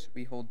prayers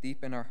we hold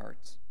deep in our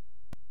hearts,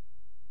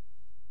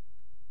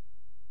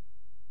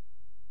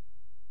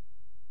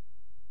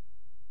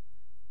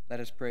 let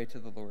us pray to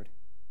the Lord.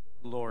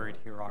 Lord,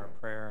 hear our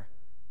prayer.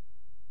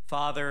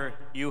 Father,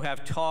 you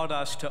have taught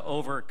us to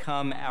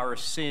overcome our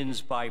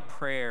sins by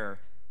prayer,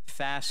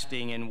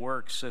 fasting, and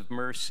works of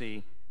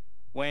mercy.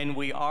 When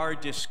we are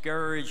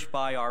discouraged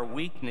by our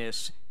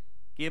weakness,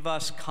 give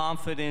us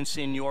confidence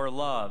in your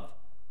love.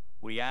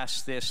 We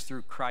ask this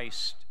through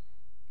Christ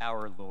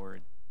our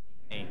Lord.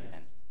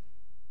 Amen.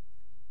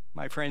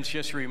 My friends,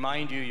 just to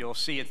remind you, you'll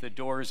see at the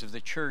doors of the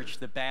church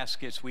the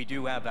baskets. We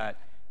do have a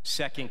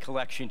second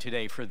collection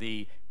today for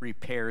the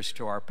repairs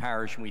to our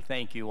parish, and we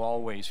thank you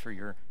always for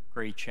your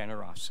great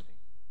generosity.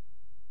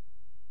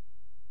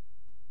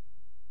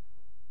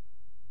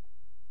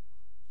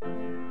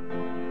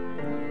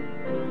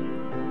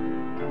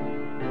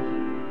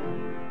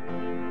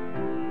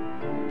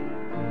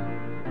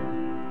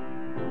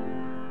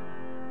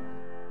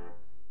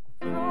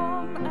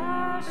 From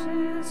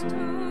ashes to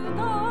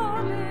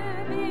the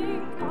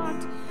living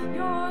font,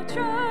 your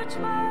church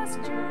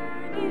must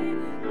journey,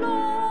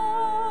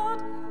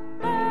 Lord,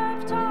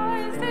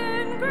 baptized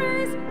in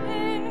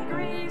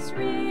grace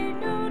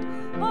renewed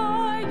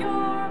by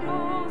your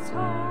most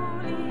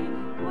holy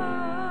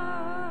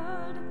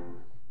word.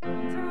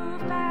 Through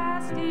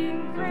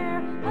fasting, prayer,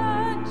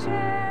 and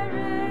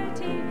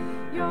charity,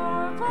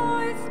 your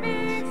voice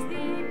speaks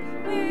deep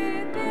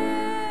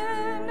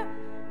within,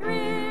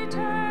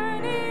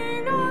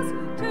 returning us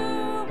to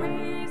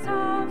ways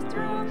of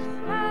truth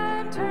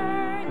and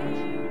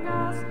turning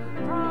us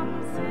from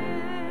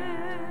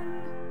sin.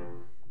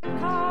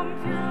 Come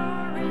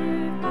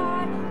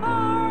purify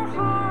our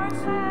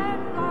hearts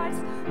and lives,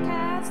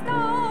 cast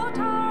out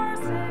our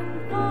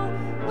sinful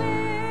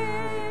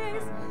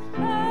ways,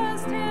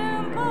 as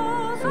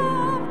temples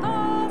of the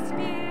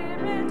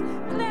Spirit,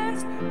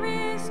 cleansed,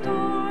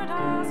 restored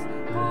us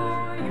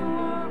for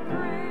your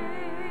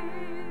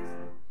praise.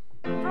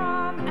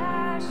 From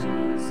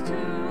ashes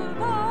to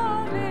the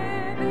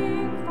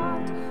living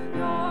font,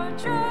 your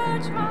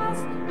church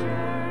must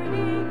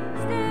journey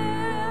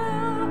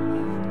still,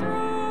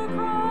 through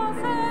cross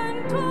and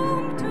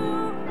tomb to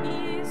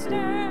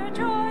Easter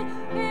joy,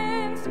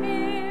 in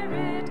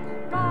spirit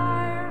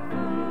fire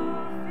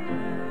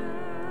fulfilled.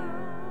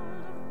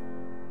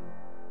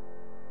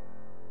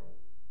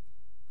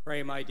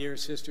 Pray, my dear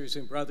sisters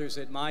and brothers,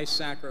 that my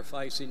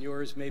sacrifice and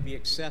yours may be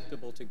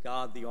acceptable to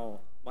God the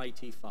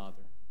Almighty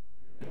Father.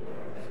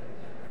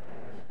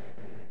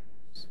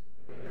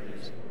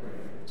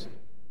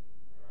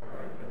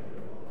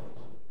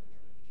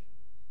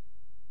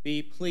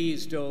 Be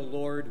pleased, O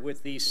Lord,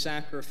 with these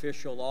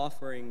sacrificial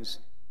offerings,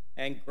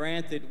 and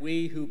grant that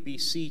we who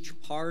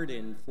beseech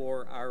pardon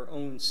for our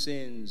own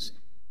sins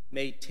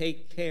may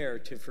take care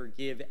to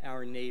forgive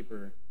our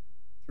neighbor.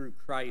 Through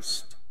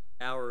Christ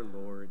our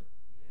Lord.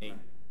 Amen.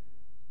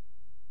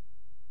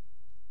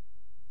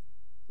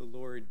 The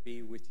Lord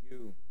be with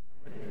you.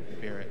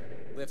 Spirit,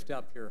 Lift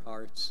up your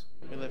hearts.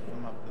 we lift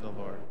them up to the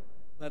Lord.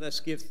 Let us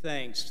give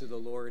thanks to the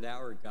Lord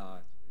our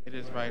God. It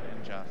is right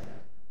and just.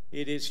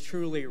 It is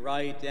truly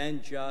right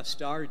and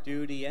just, our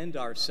duty and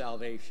our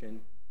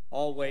salvation,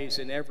 always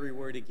and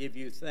everywhere to give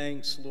you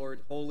thanks,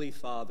 Lord, Holy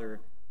Father,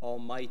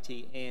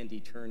 Almighty and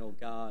eternal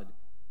God.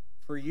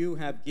 For you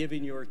have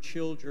given your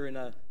children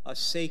a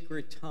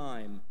sacred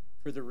time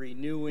for the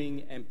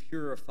renewing and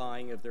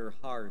purifying of their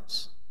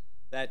hearts,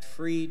 that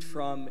freed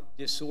from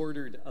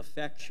disordered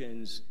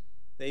affections,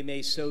 they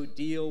may so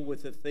deal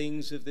with the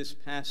things of this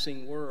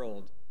passing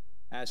world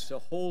as to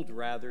hold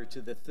rather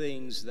to the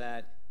things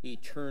that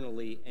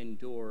eternally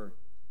endure.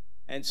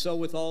 And so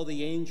with all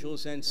the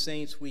angels and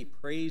saints we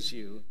praise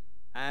you,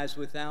 as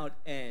without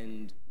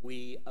end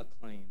we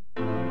acclaim.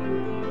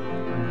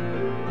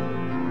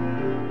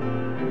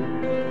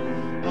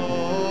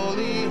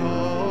 Holy,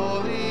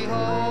 holy,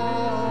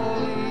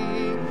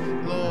 holy,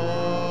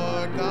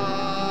 Lord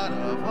God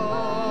of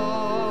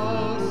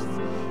hosts,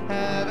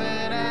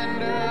 heaven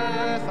and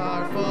earth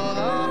are full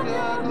of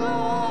your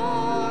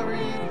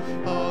glory.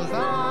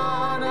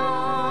 Hosanna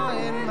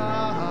in the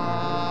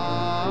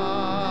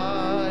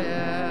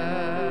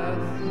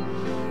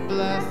highest.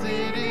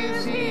 Blessed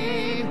is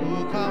he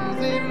who comes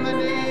in the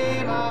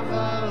name of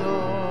the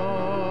Lord.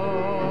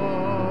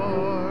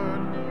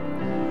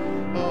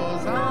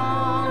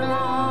 Hosanna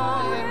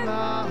in the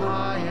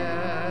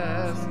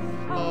highest.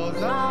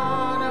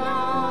 Hosanna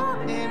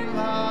in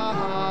the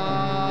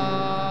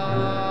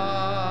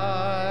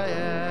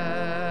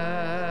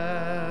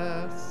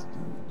highest.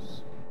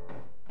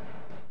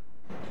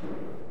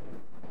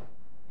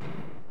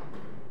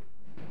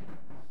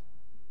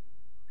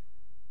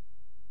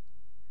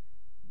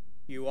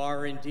 You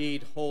are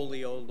indeed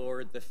holy, O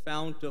Lord, the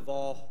fount of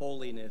all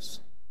holiness.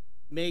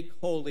 Make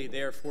holy,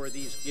 therefore,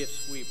 these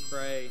gifts, we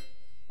pray,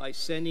 by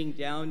sending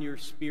down your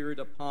Spirit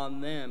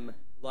upon them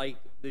like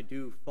the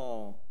dew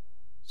fall,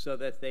 so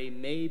that they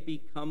may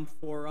become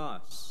for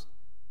us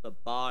the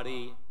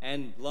body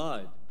and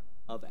blood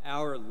of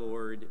our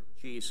Lord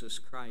Jesus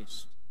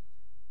Christ.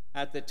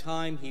 At the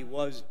time he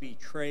was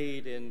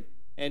betrayed and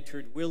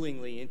entered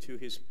willingly into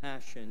his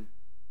passion,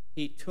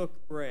 he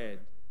took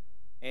bread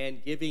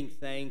and, giving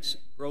thanks,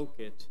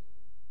 broke it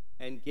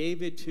and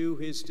gave it to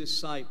his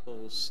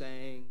disciples,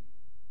 saying,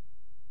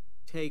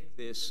 "Take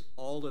this,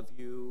 all of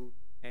you,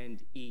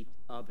 and eat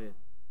of it,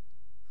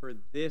 for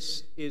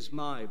this is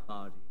my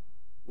body,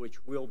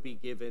 which will be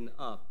given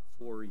up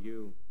for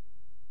you."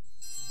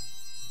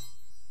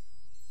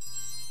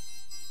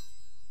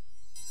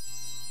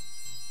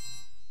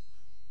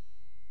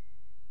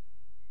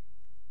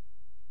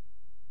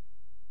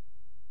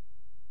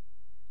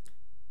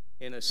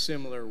 In a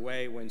similar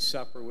way, when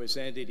supper was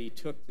ended, he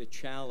took the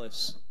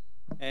chalice,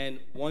 and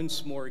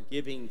once more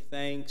giving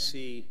thanks,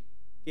 he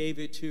gave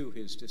it to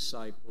his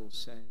disciples,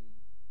 saying,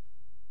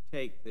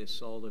 "Take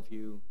this, all of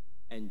you,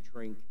 and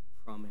drink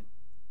from it.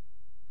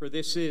 For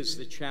this is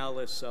the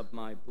chalice of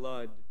my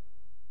blood,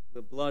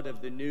 the blood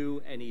of the new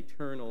and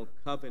eternal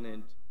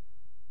covenant,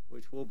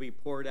 which will be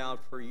poured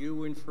out for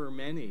you and for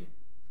many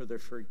for the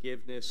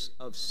forgiveness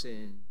of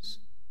sins.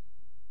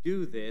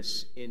 Do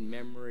this in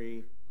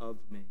memory of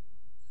me."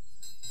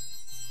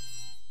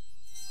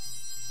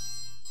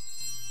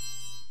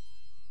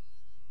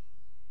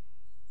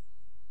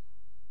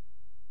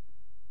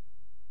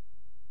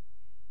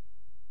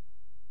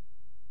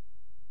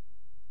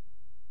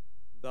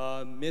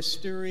 The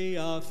mystery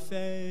of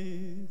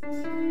faith.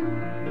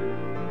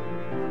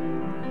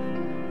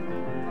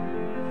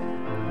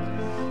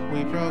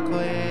 We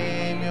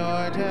proclaim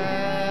your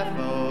death,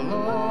 O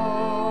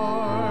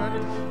Lord,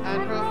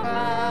 and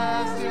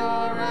profess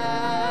your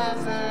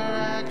resurrection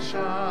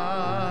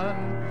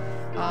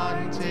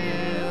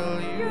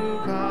until you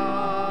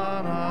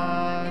come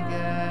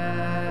again.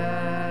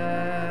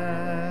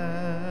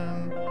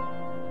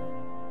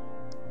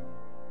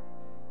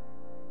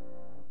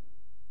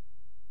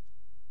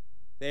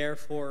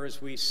 Therefore,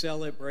 as we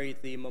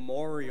celebrate the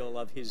memorial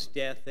of his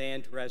death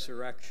and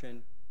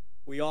resurrection,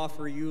 we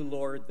offer you,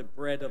 Lord, the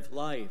bread of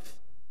life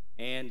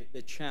and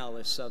the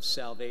chalice of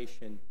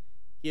salvation,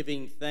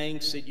 giving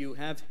thanks that you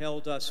have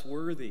held us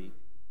worthy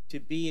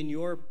to be in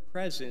your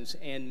presence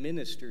and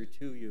minister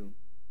to you.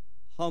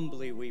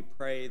 Humbly we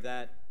pray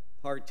that,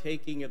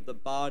 partaking of the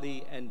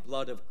body and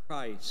blood of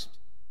Christ,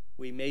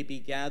 we may be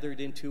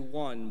gathered into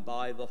one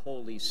by the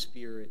Holy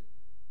Spirit.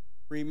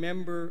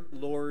 Remember,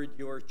 Lord,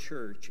 your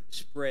church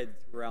spread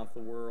throughout the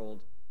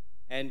world,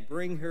 and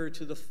bring her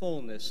to the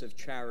fullness of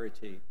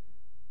charity,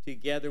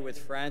 together with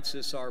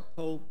Francis, our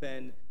Pope,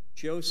 and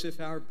Joseph,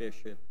 our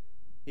Bishop,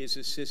 his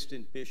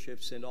assistant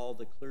bishops, and all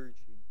the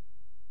clergy.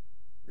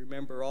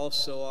 Remember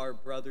also our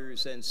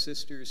brothers and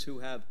sisters who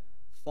have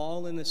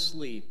fallen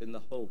asleep in the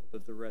hope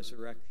of the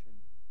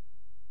resurrection,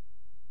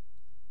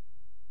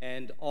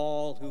 and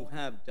all who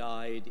have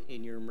died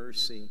in your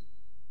mercy.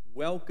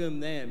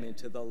 Welcome them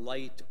into the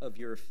light of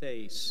your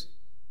face.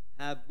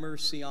 Have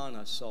mercy on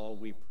us all,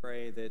 we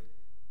pray, that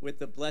with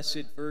the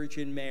Blessed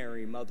Virgin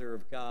Mary, Mother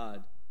of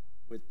God,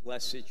 with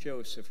blessed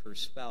Joseph, her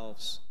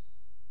spouse,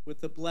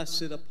 with the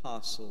blessed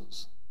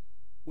apostles,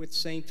 with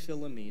Saint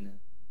Philomena,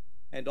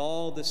 and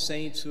all the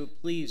saints who have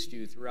pleased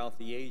you throughout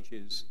the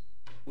ages,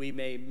 we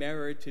may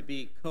merit to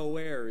be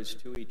co-heirs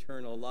to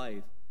eternal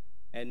life,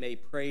 and may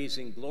praise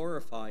and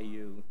glorify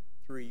you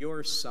through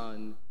your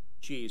Son,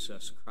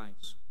 Jesus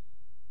Christ.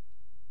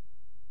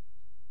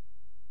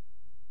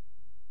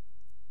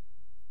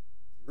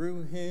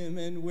 Through him,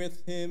 and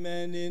with him,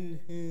 and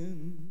in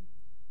him,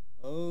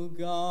 O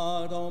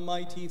God,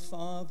 Almighty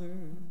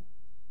Father,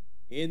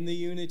 in the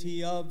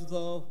unity of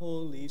the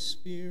Holy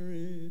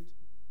Spirit,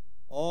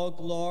 all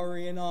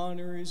glory and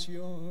honor is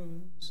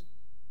yours,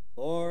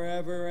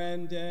 forever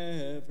and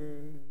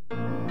ever.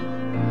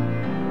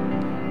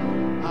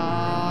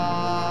 Amen.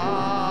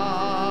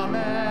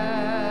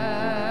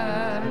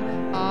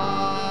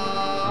 Amen.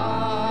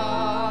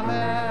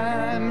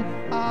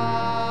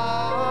 Amen.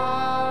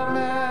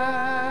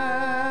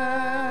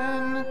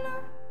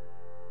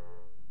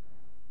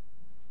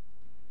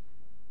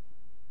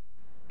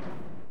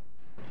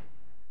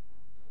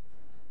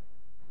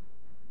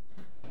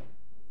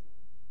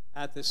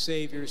 At the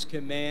Savior's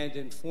command,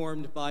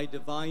 informed by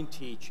divine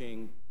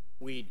teaching,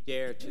 we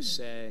dare to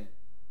say,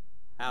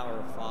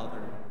 Our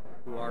Father,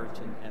 who art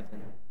in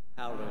heaven,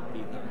 hallowed be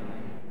thy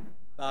name.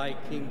 Thy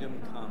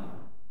kingdom come,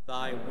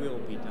 thy will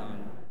be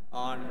done,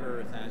 on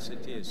earth as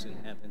it is in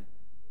heaven.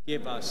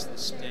 Give us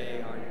this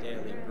day our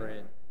daily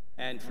bread,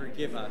 and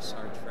forgive us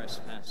our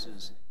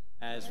trespasses,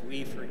 as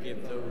we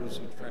forgive those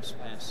who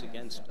trespass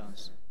against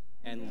us.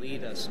 And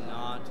lead us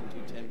not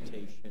into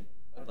temptation,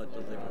 but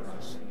deliver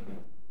us from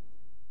evil.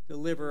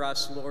 Deliver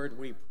us, Lord,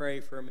 we pray,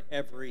 from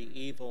every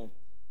evil.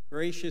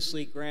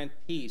 Graciously grant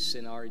peace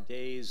in our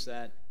days,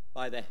 that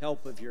by the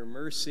help of your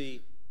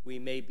mercy we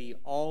may be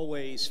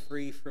always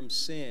free from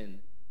sin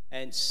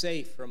and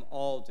safe from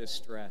all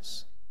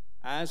distress,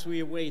 as we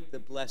await the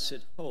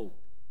blessed hope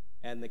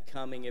and the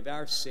coming of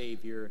our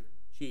Savior,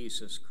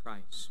 Jesus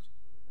Christ.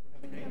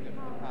 The kingdom,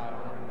 the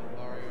power, and the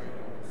glory are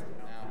yours,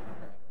 now and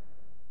forever.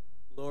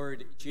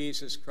 Lord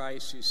Jesus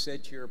Christ, who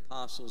said to your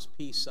apostles,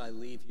 "Peace I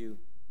leave you,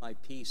 my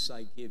peace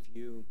I give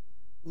you,"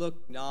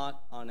 look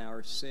not on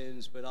our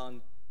sins, but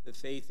on the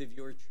faith of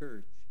your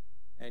church,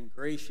 and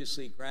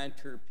graciously grant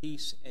her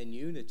peace and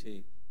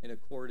unity in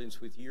accordance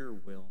with your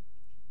will,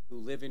 who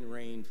live and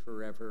reign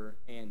forever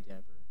and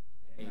ever.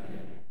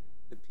 Amen.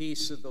 The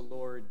peace of the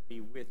Lord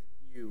be with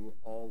you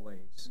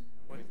always.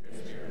 With your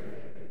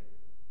spirit.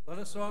 Let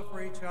us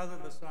offer each other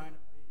the sign of peace.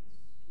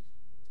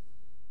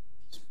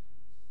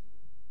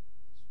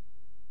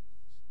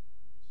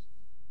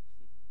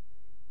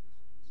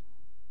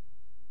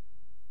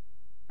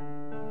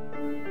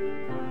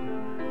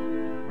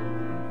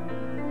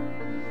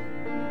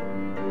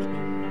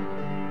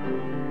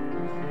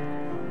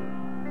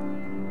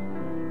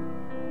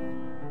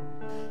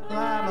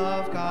 Lamb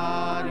of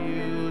God,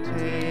 you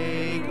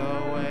take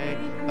away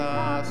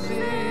the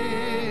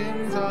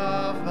sins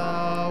of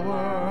the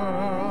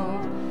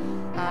world.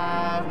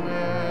 Have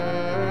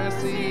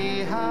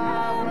mercy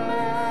on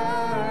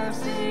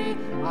us.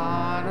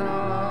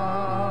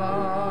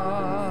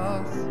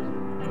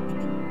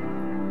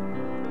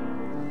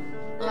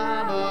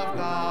 Lamb of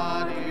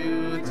God,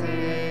 you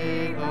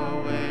take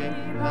away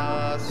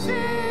the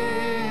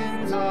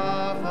sins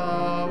of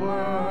the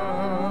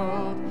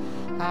world.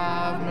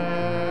 Have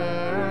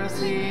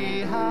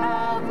mercy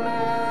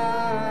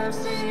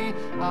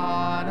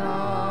on us.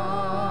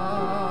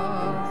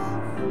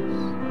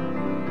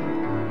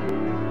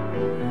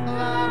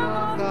 Lamb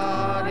of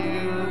God,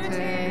 you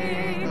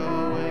take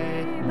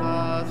away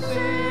the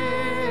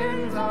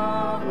sins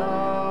of the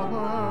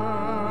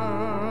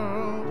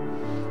world.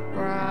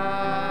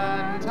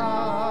 Grant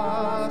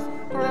us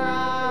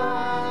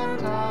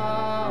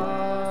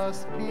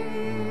peace.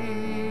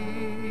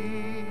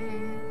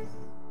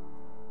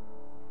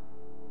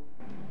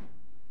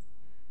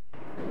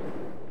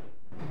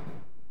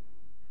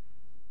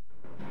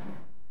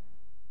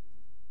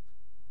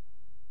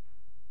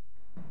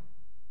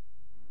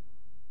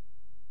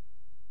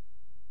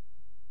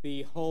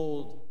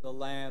 Behold the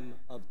Lamb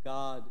of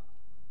God.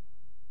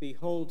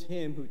 Behold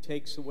him who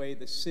takes away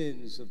the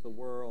sins of the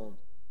world.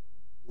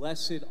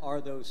 Blessed are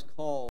those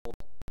called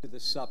to the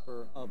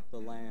supper of the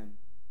Lamb.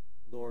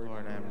 Lord,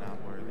 Lord, I am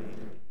not worthy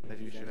that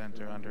you should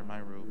enter under my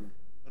roof,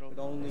 but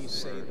only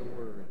say the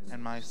word,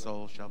 and my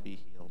soul shall be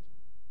healed.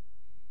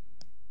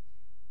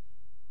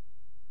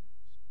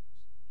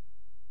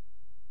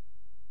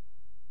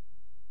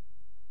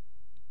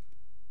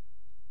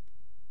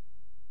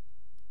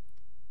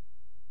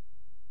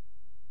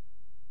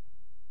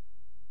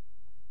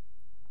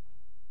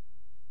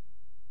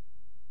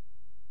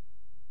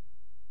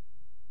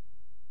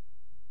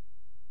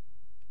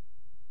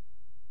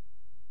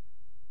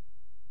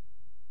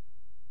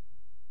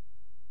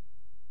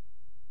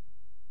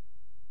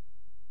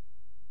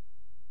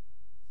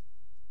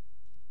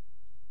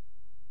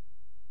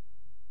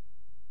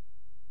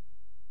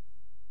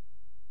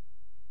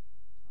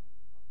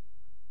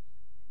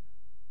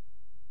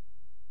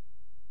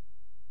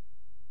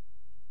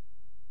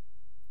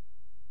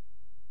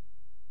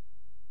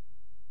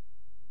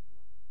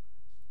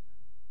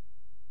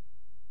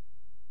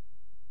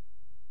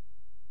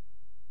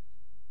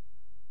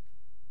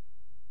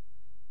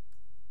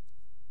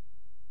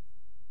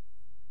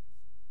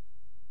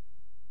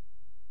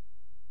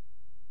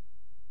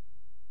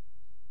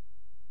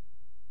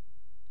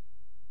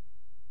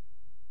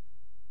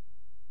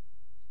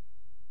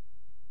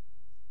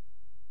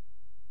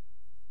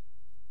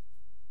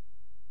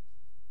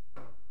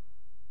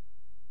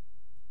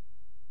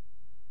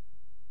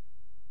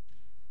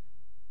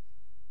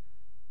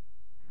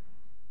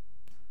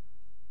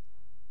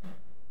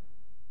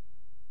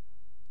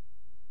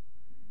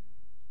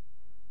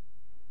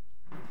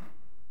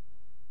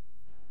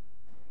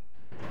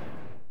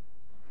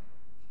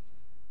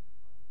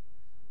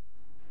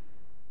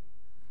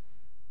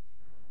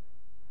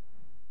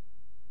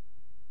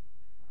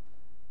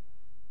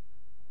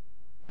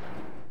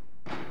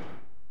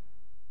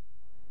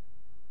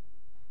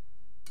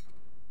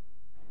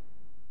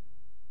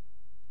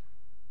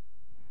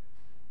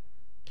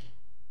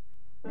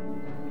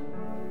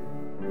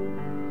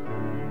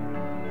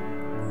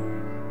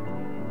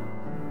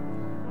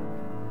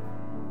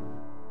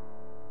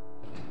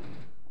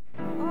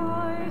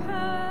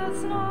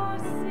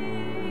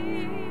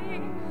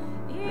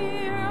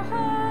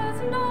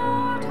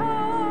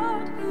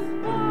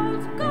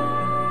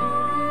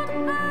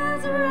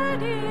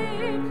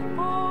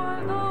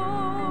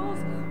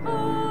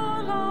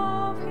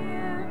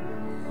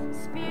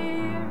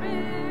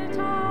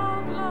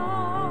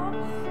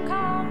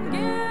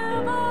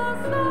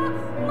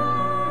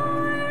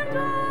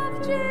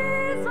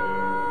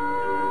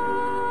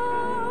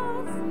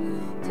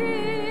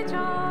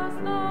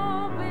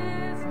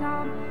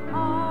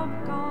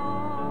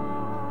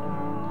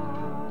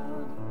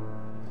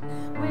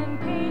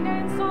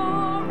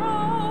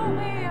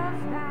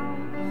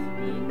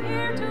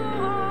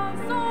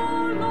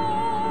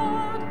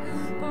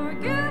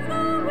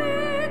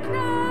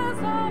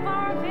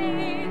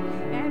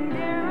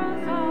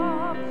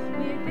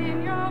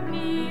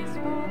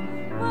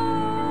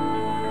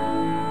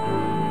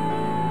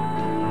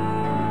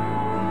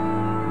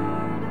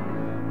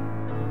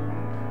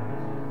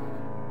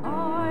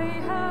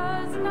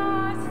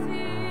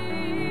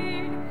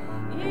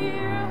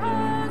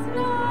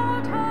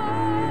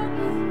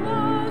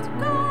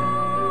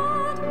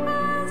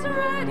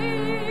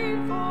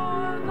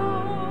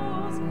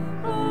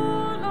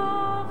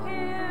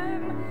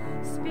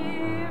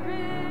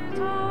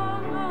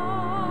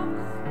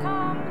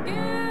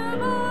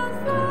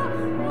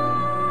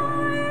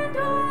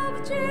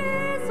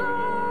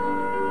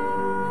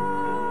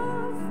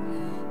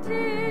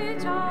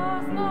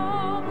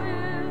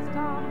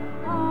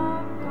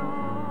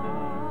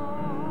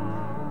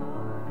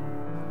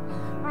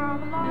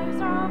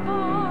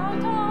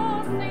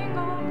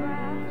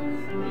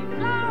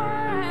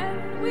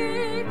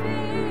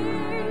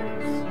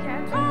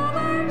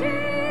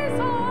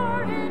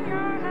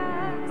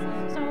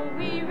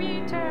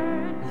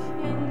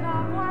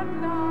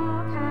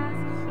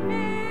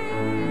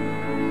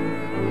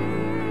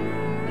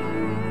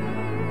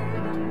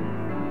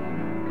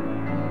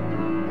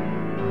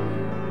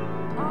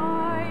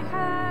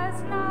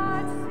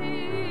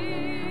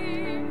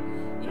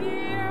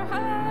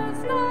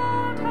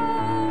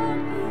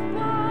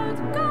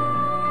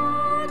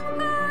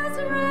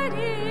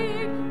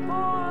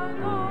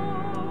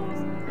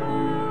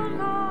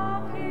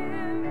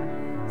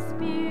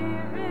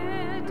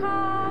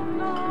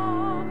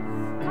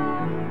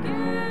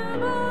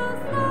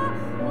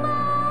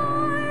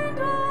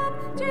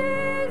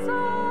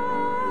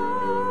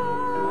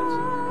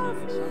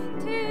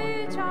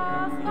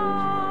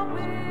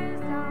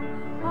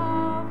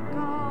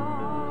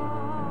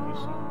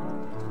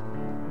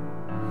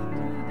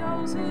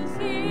 those who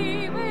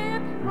see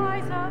with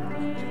eyes of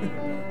faith,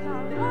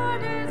 the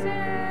Lord is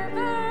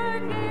ever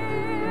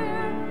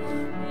near.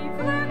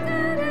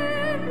 Reflected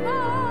in the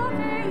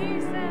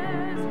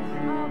faces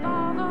of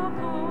all the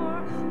poor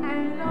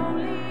and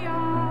lowly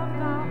of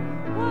the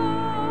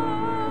world.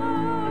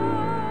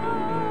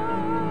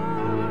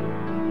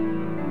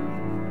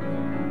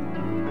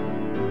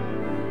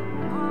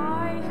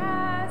 Eye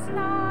has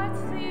not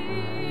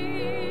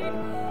seen,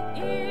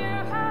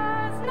 ear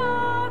has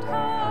not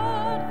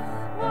heard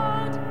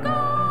what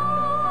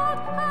God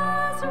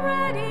has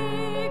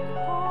ready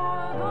for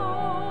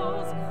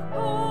those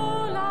who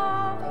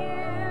love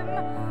Him.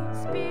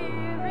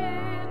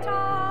 Spirit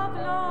of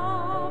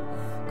love,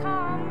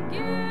 come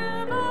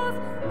give us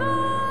the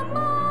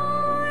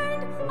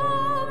mind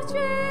of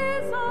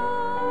Jesus.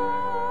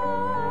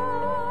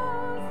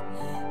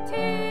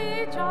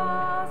 Teach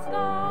us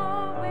the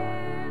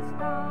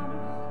wisdom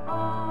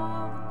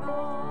of God.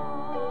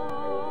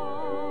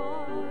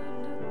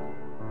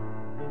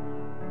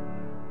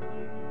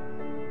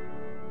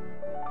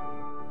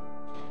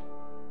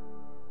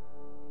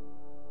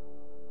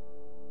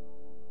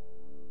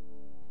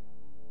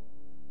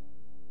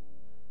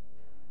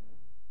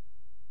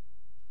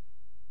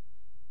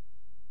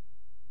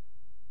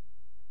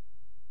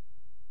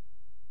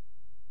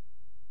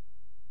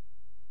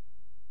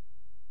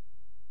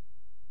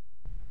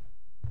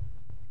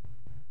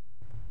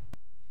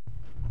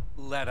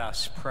 Let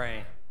us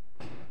pray.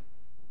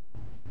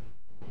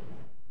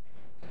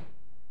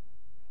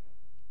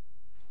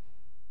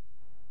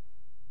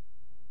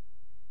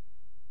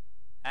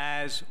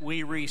 As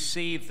we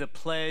receive the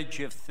pledge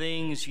of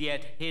things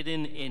yet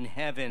hidden in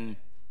heaven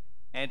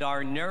and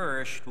are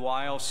nourished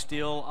while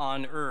still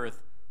on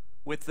earth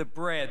with the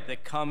bread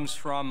that comes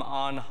from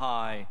on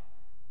high,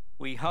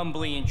 we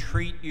humbly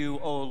entreat you,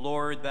 O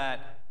Lord,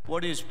 that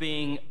what is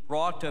being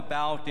brought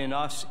about in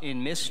us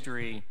in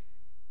mystery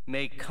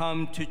may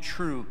come to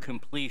true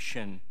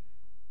completion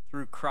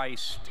through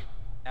Christ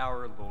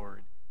our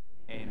Lord.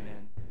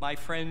 Amen. My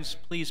friends,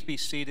 please be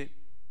seated.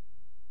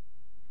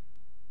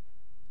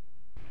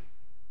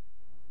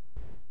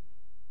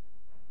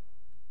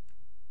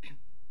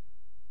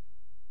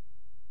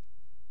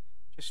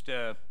 Just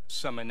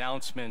some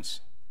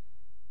announcements.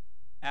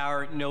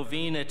 Our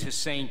novena to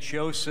St.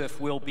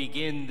 Joseph will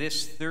begin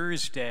this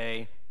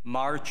Thursday,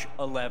 March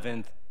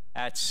 11th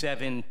at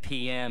 7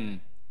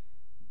 p.m.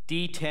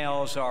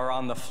 Details are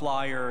on the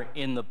flyer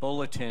in the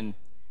bulletin.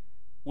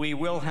 We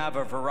will have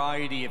a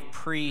variety of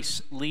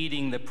priests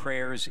leading the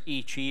prayers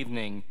each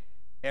evening.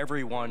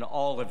 Everyone,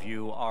 all of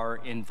you, are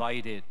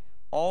invited.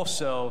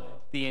 Also,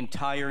 the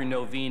entire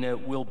novena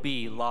will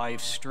be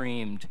live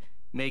streamed,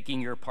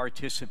 making your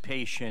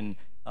participation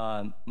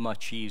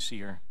much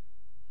easier.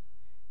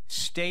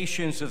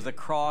 Stations of the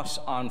Cross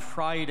on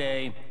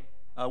Friday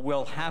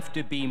will have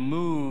to be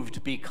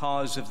moved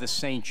because of the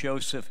St.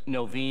 Joseph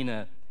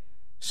novena.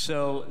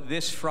 So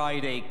this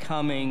Friday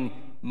coming,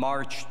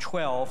 March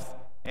 12th,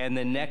 and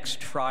the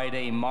next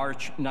Friday,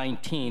 March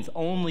 19th,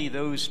 only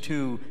those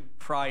two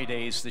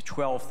Fridays, the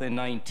 12th and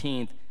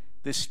 19th,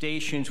 the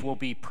stations will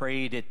be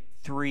prayed at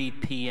 3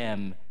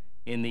 p.m.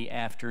 in the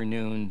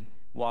afternoon,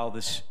 while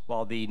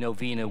the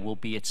novena will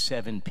be at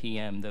 7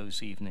 p.m.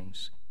 those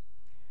evenings.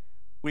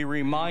 We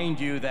remind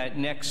you that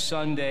next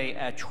Sunday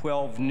at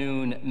 12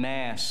 noon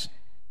Mass,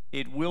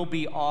 it will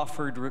be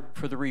offered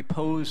for the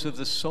repose of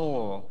the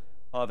soul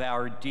of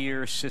our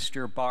dear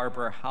Sister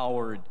Barbara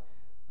Howard,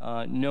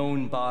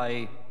 known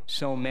by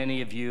so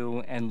many of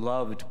you and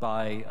loved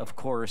by, of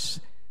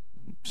course,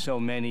 so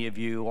many of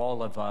you.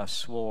 All of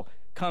us will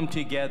come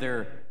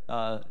together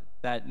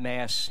that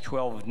Mass,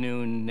 12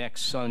 noon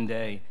next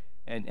Sunday,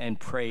 and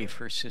pray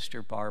for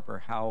Sister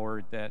Barbara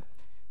Howard,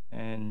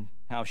 and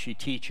how she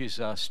teaches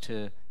us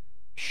to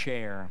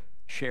share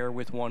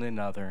with one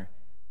another,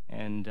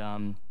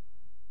 and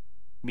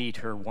meet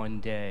her one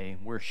day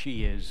where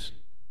she is,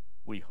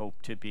 we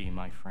hope to be,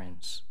 my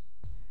friends.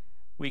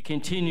 We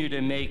continue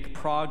to make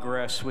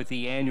progress with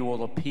the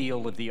annual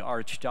appeal of the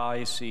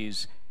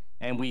Archdiocese,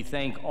 and we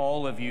thank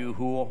all of you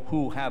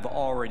who have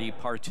already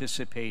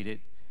participated.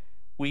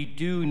 We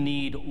do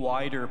need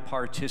wider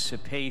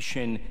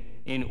participation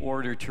in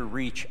order to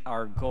reach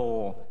our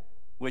goal,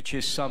 which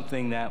is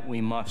something that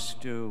we must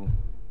do.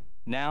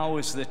 Now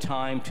is the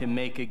time to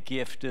make a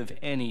gift of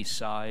any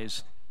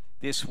size.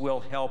 This will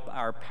help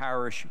our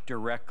parish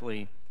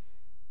directly.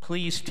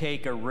 Please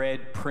take a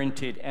red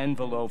printed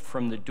envelope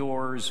from the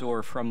doors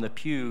or from the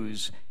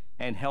pews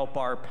and help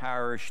our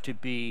parish to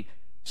be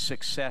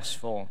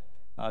successful,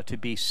 to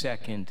be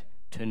second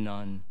to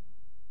none.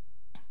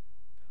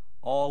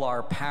 All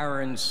our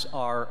parents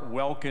are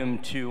welcome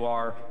to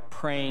our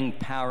Praying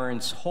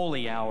Parents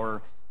Holy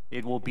Hour.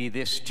 It will be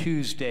this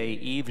Tuesday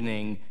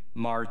evening,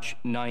 March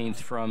 9th,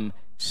 from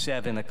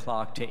 7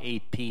 o'clock to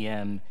 8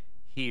 p.m.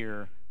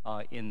 here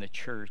in the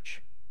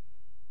church.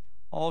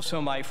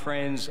 Also, my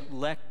friends,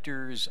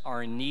 lectors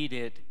are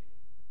needed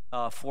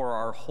for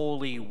our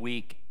Holy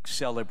Week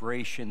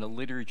celebration, the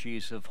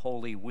liturgies of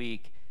Holy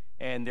Week,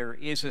 and there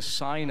is a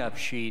sign-up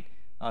sheet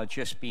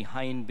just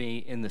behind me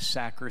in the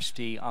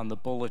sacristy on the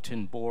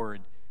bulletin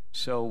board.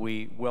 So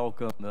we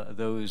welcome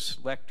those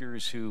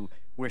lectors who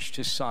wish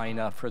to sign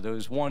up for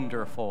those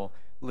wonderful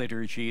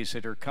liturgies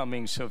that are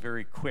coming so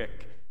very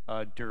quick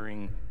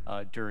during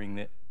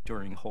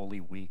Holy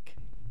Week.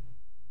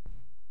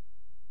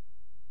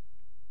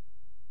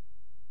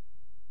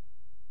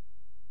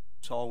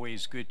 It's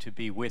always good to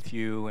be with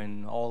you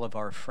and all of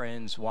our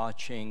friends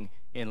watching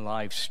in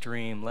live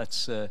stream.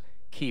 Let's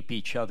keep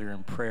each other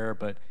in prayer.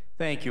 But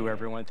thank you,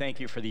 everyone. Thank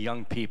you for the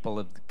young people who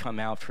have come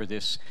out for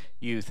this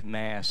youth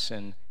mass,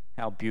 and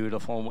how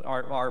beautiful.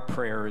 Our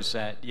prayer is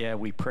that,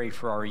 we pray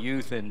for our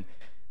youth, and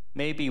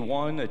maybe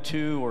one or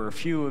two or a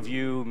few of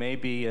you,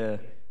 maybe a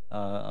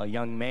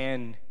young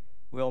man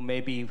will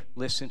maybe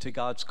listen to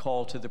God's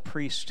call to the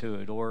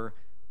priesthood, or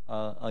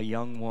a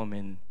young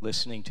woman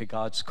listening to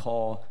God's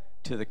call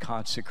to the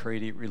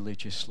consecrated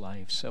religious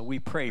life. So we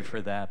pray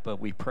for that,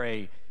 but we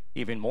pray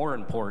even more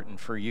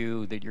important for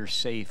you that you're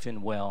safe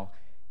and well,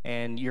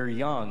 and you're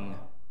young.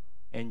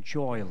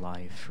 Enjoy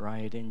life,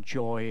 right?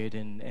 Enjoy it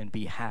and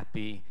be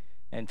happy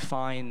and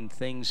find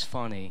things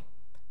funny.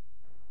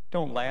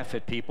 Don't laugh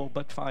at people,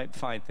 but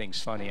find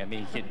things funny. I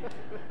mean,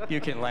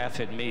 you can laugh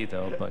at me,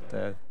 though,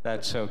 but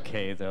that's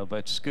okay, though.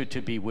 But it's good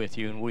to be with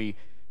you, and we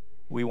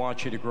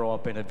want you to grow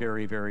up in a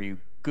very, very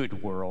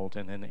good world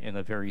and in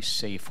a very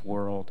safe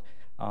world.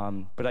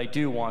 But I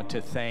do want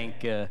to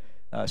thank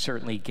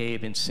certainly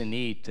Gabe and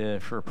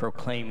Sanit for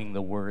proclaiming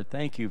the word.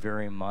 Thank you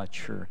very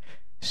much for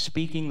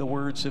speaking the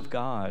words of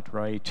God,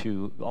 right,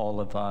 to all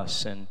of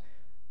us. And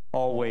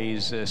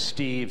always,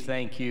 Steve,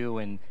 thank you,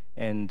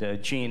 and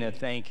Gina,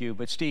 thank you.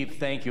 But Steve,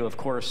 thank you, of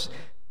course,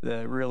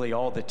 really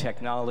all the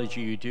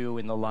technology you do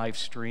in the live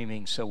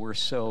streaming. So we're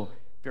so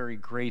very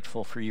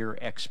grateful for your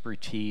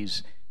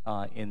expertise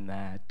in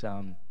that.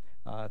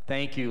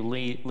 Thank you,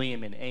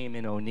 Liam and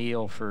Eamon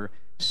O'Neill, for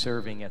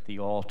serving at the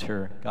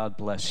altar. God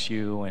bless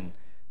you, and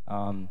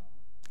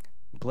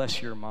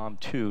bless your mom,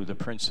 too, the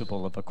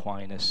principal of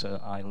Aquinas,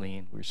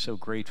 Eileen. We're so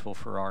grateful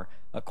for our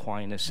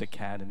Aquinas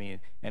Academy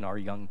and our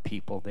young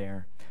people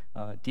there.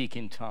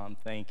 Deacon Tom,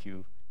 thank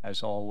you,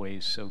 as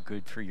always. So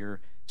good for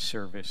your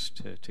service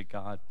to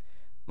God.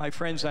 My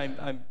friends,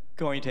 I'm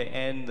going to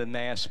end the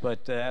Mass,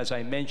 but as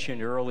I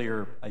mentioned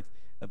earlier, I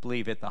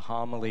believe at the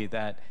homily,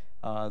 that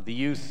the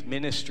youth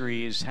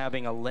ministry is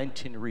having a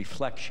Lenten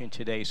reflection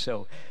today.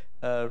 So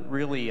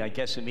really, I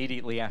guess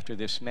immediately after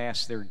this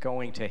Mass, they're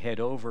going to head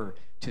over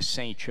to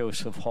St.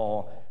 Joseph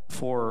Hall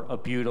for a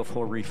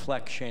beautiful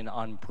reflection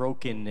on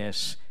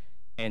brokenness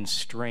and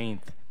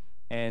strength.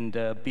 And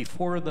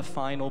before the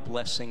final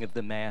blessing of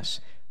the Mass,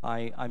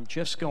 I'm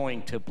just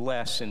going to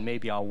bless, and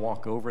maybe I'll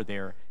walk over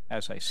there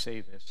as I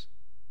say this.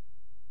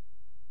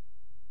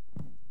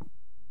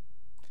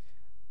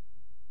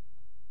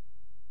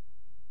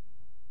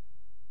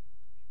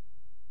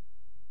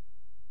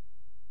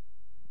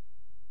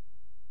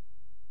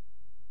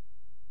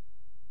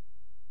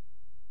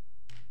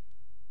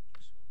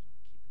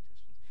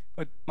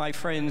 But my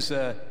friends,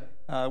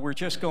 we're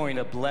just going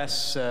to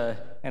bless,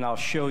 and I'll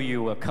show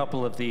you a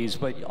couple of these.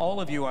 But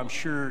all of you, I'm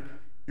sure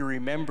you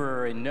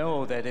remember and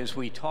know that as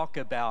we talk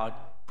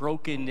about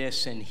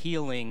brokenness and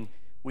healing,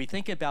 we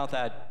think about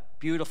that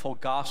beautiful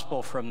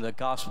gospel from the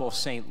Gospel of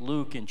St.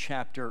 Luke in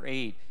chapter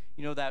 8.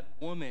 You know, that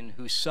woman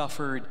who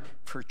suffered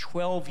for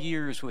 12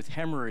 years with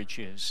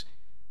hemorrhages.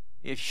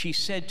 If she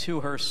said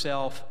to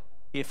herself,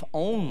 "If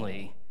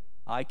only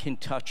I can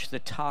touch the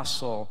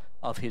tassel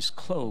of his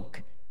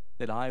cloak,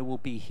 that I will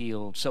be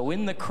healed." So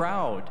in the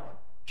crowd,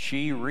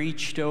 she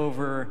reached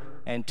over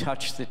and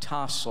touched the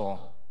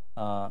tassel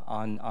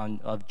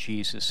of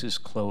Jesus's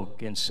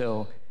cloak. And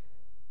so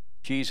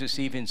Jesus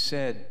even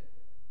said,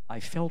 "I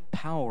felt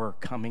power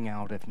coming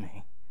out of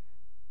me,"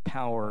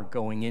 power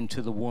going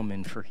into the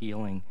woman for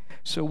healing.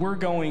 So we're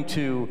going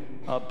to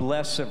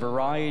bless a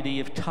variety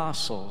of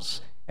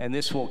tassels, and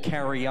this will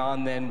carry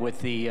on then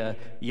with the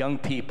young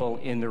people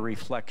in the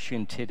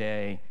reflection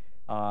today.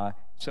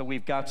 So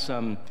we've got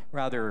some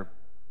rather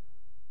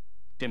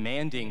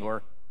demanding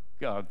or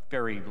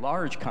very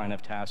large kind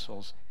of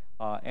tassels,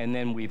 and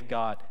then we've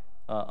got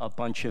a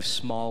bunch of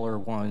smaller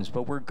ones,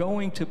 but we're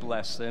going to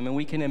bless them. And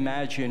we can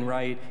imagine,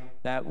 right,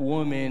 that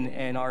woman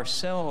and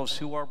ourselves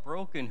who are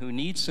broken, who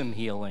need some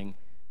healing,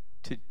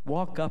 to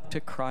walk up to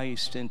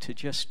Christ and to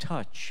just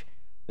touch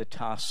the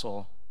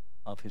tassel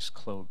of his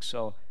cloak.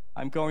 So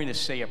I'm going to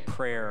say a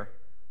prayer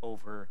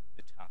over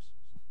the tassels.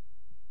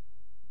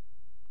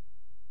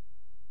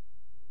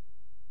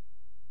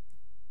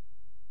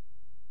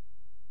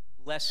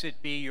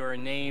 Blessed be your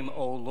name,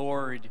 O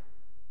Lord.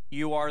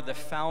 You are the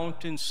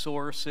fount and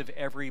source of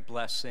every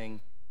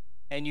blessing,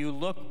 and you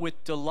look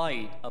with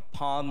delight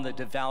upon the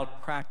devout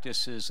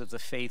practices of the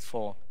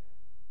faithful.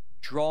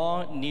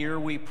 Draw near,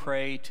 we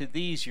pray, to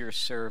these your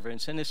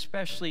servants, and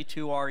especially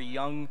to our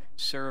young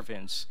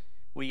servants.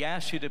 We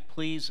ask you to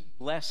please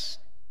bless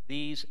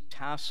these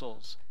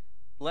tassels,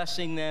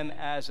 blessing them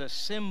as a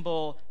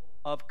symbol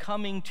of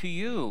coming to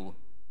you,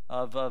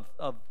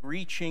 of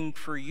reaching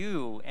for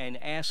you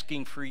and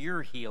asking for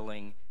your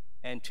healing,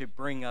 and to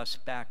bring us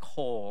back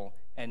whole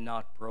and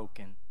not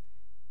broken.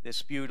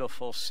 This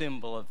beautiful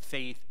symbol of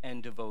faith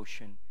and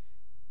devotion.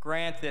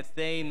 Grant that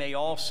they may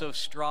also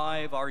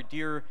strive, our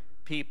dear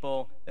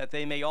people, that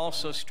they may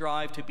also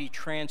strive to be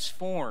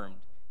transformed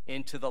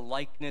into the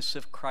likeness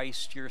of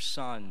Christ, your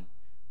Son,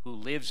 who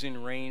lives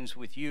and reigns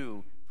with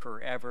you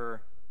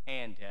forever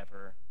and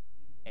ever.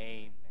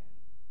 Amen.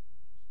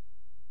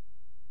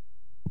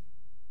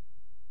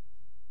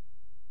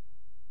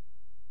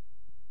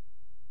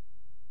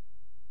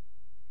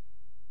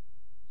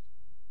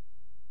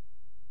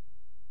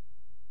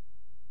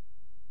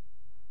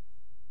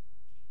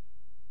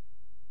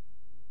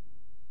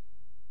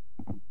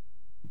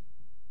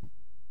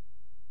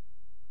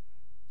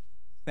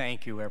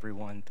 Thank you,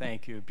 everyone.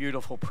 Thank you.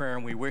 Beautiful prayer,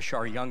 and we wish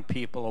our young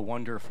people a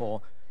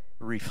wonderful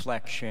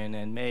reflection,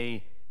 and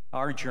may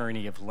our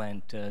journey of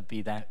Lent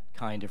be that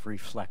kind of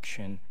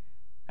reflection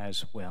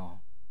as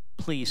well.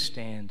 Please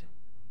stand.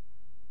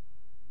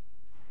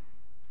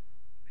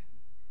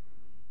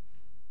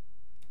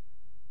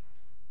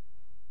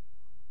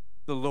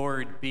 The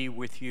Lord be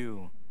with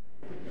you.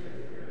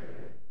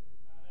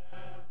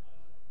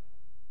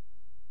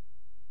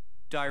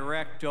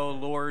 Direct, O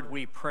Lord,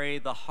 we pray,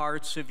 the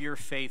hearts of your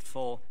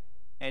faithful,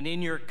 and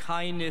in your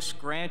kindness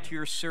grant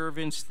your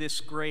servants this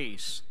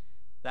grace,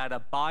 that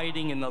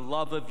abiding in the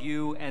love of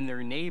you and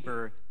their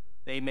neighbor,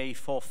 they may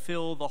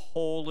fulfill the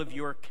whole of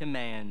your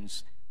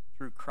commands,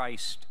 through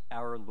Christ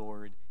our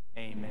Lord.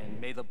 Amen.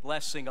 May the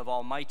blessing of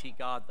Almighty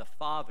God, the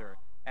Father,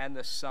 and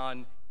the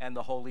Son, and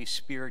the Holy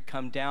Spirit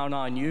come down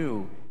on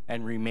you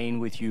and remain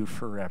with you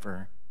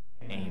forever.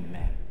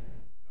 Amen.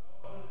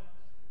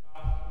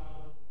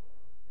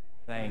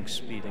 Thanks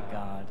be to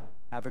God.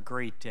 Have a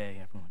great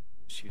day, everyone.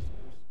 Excuse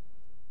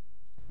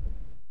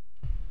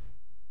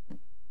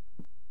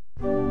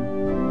me.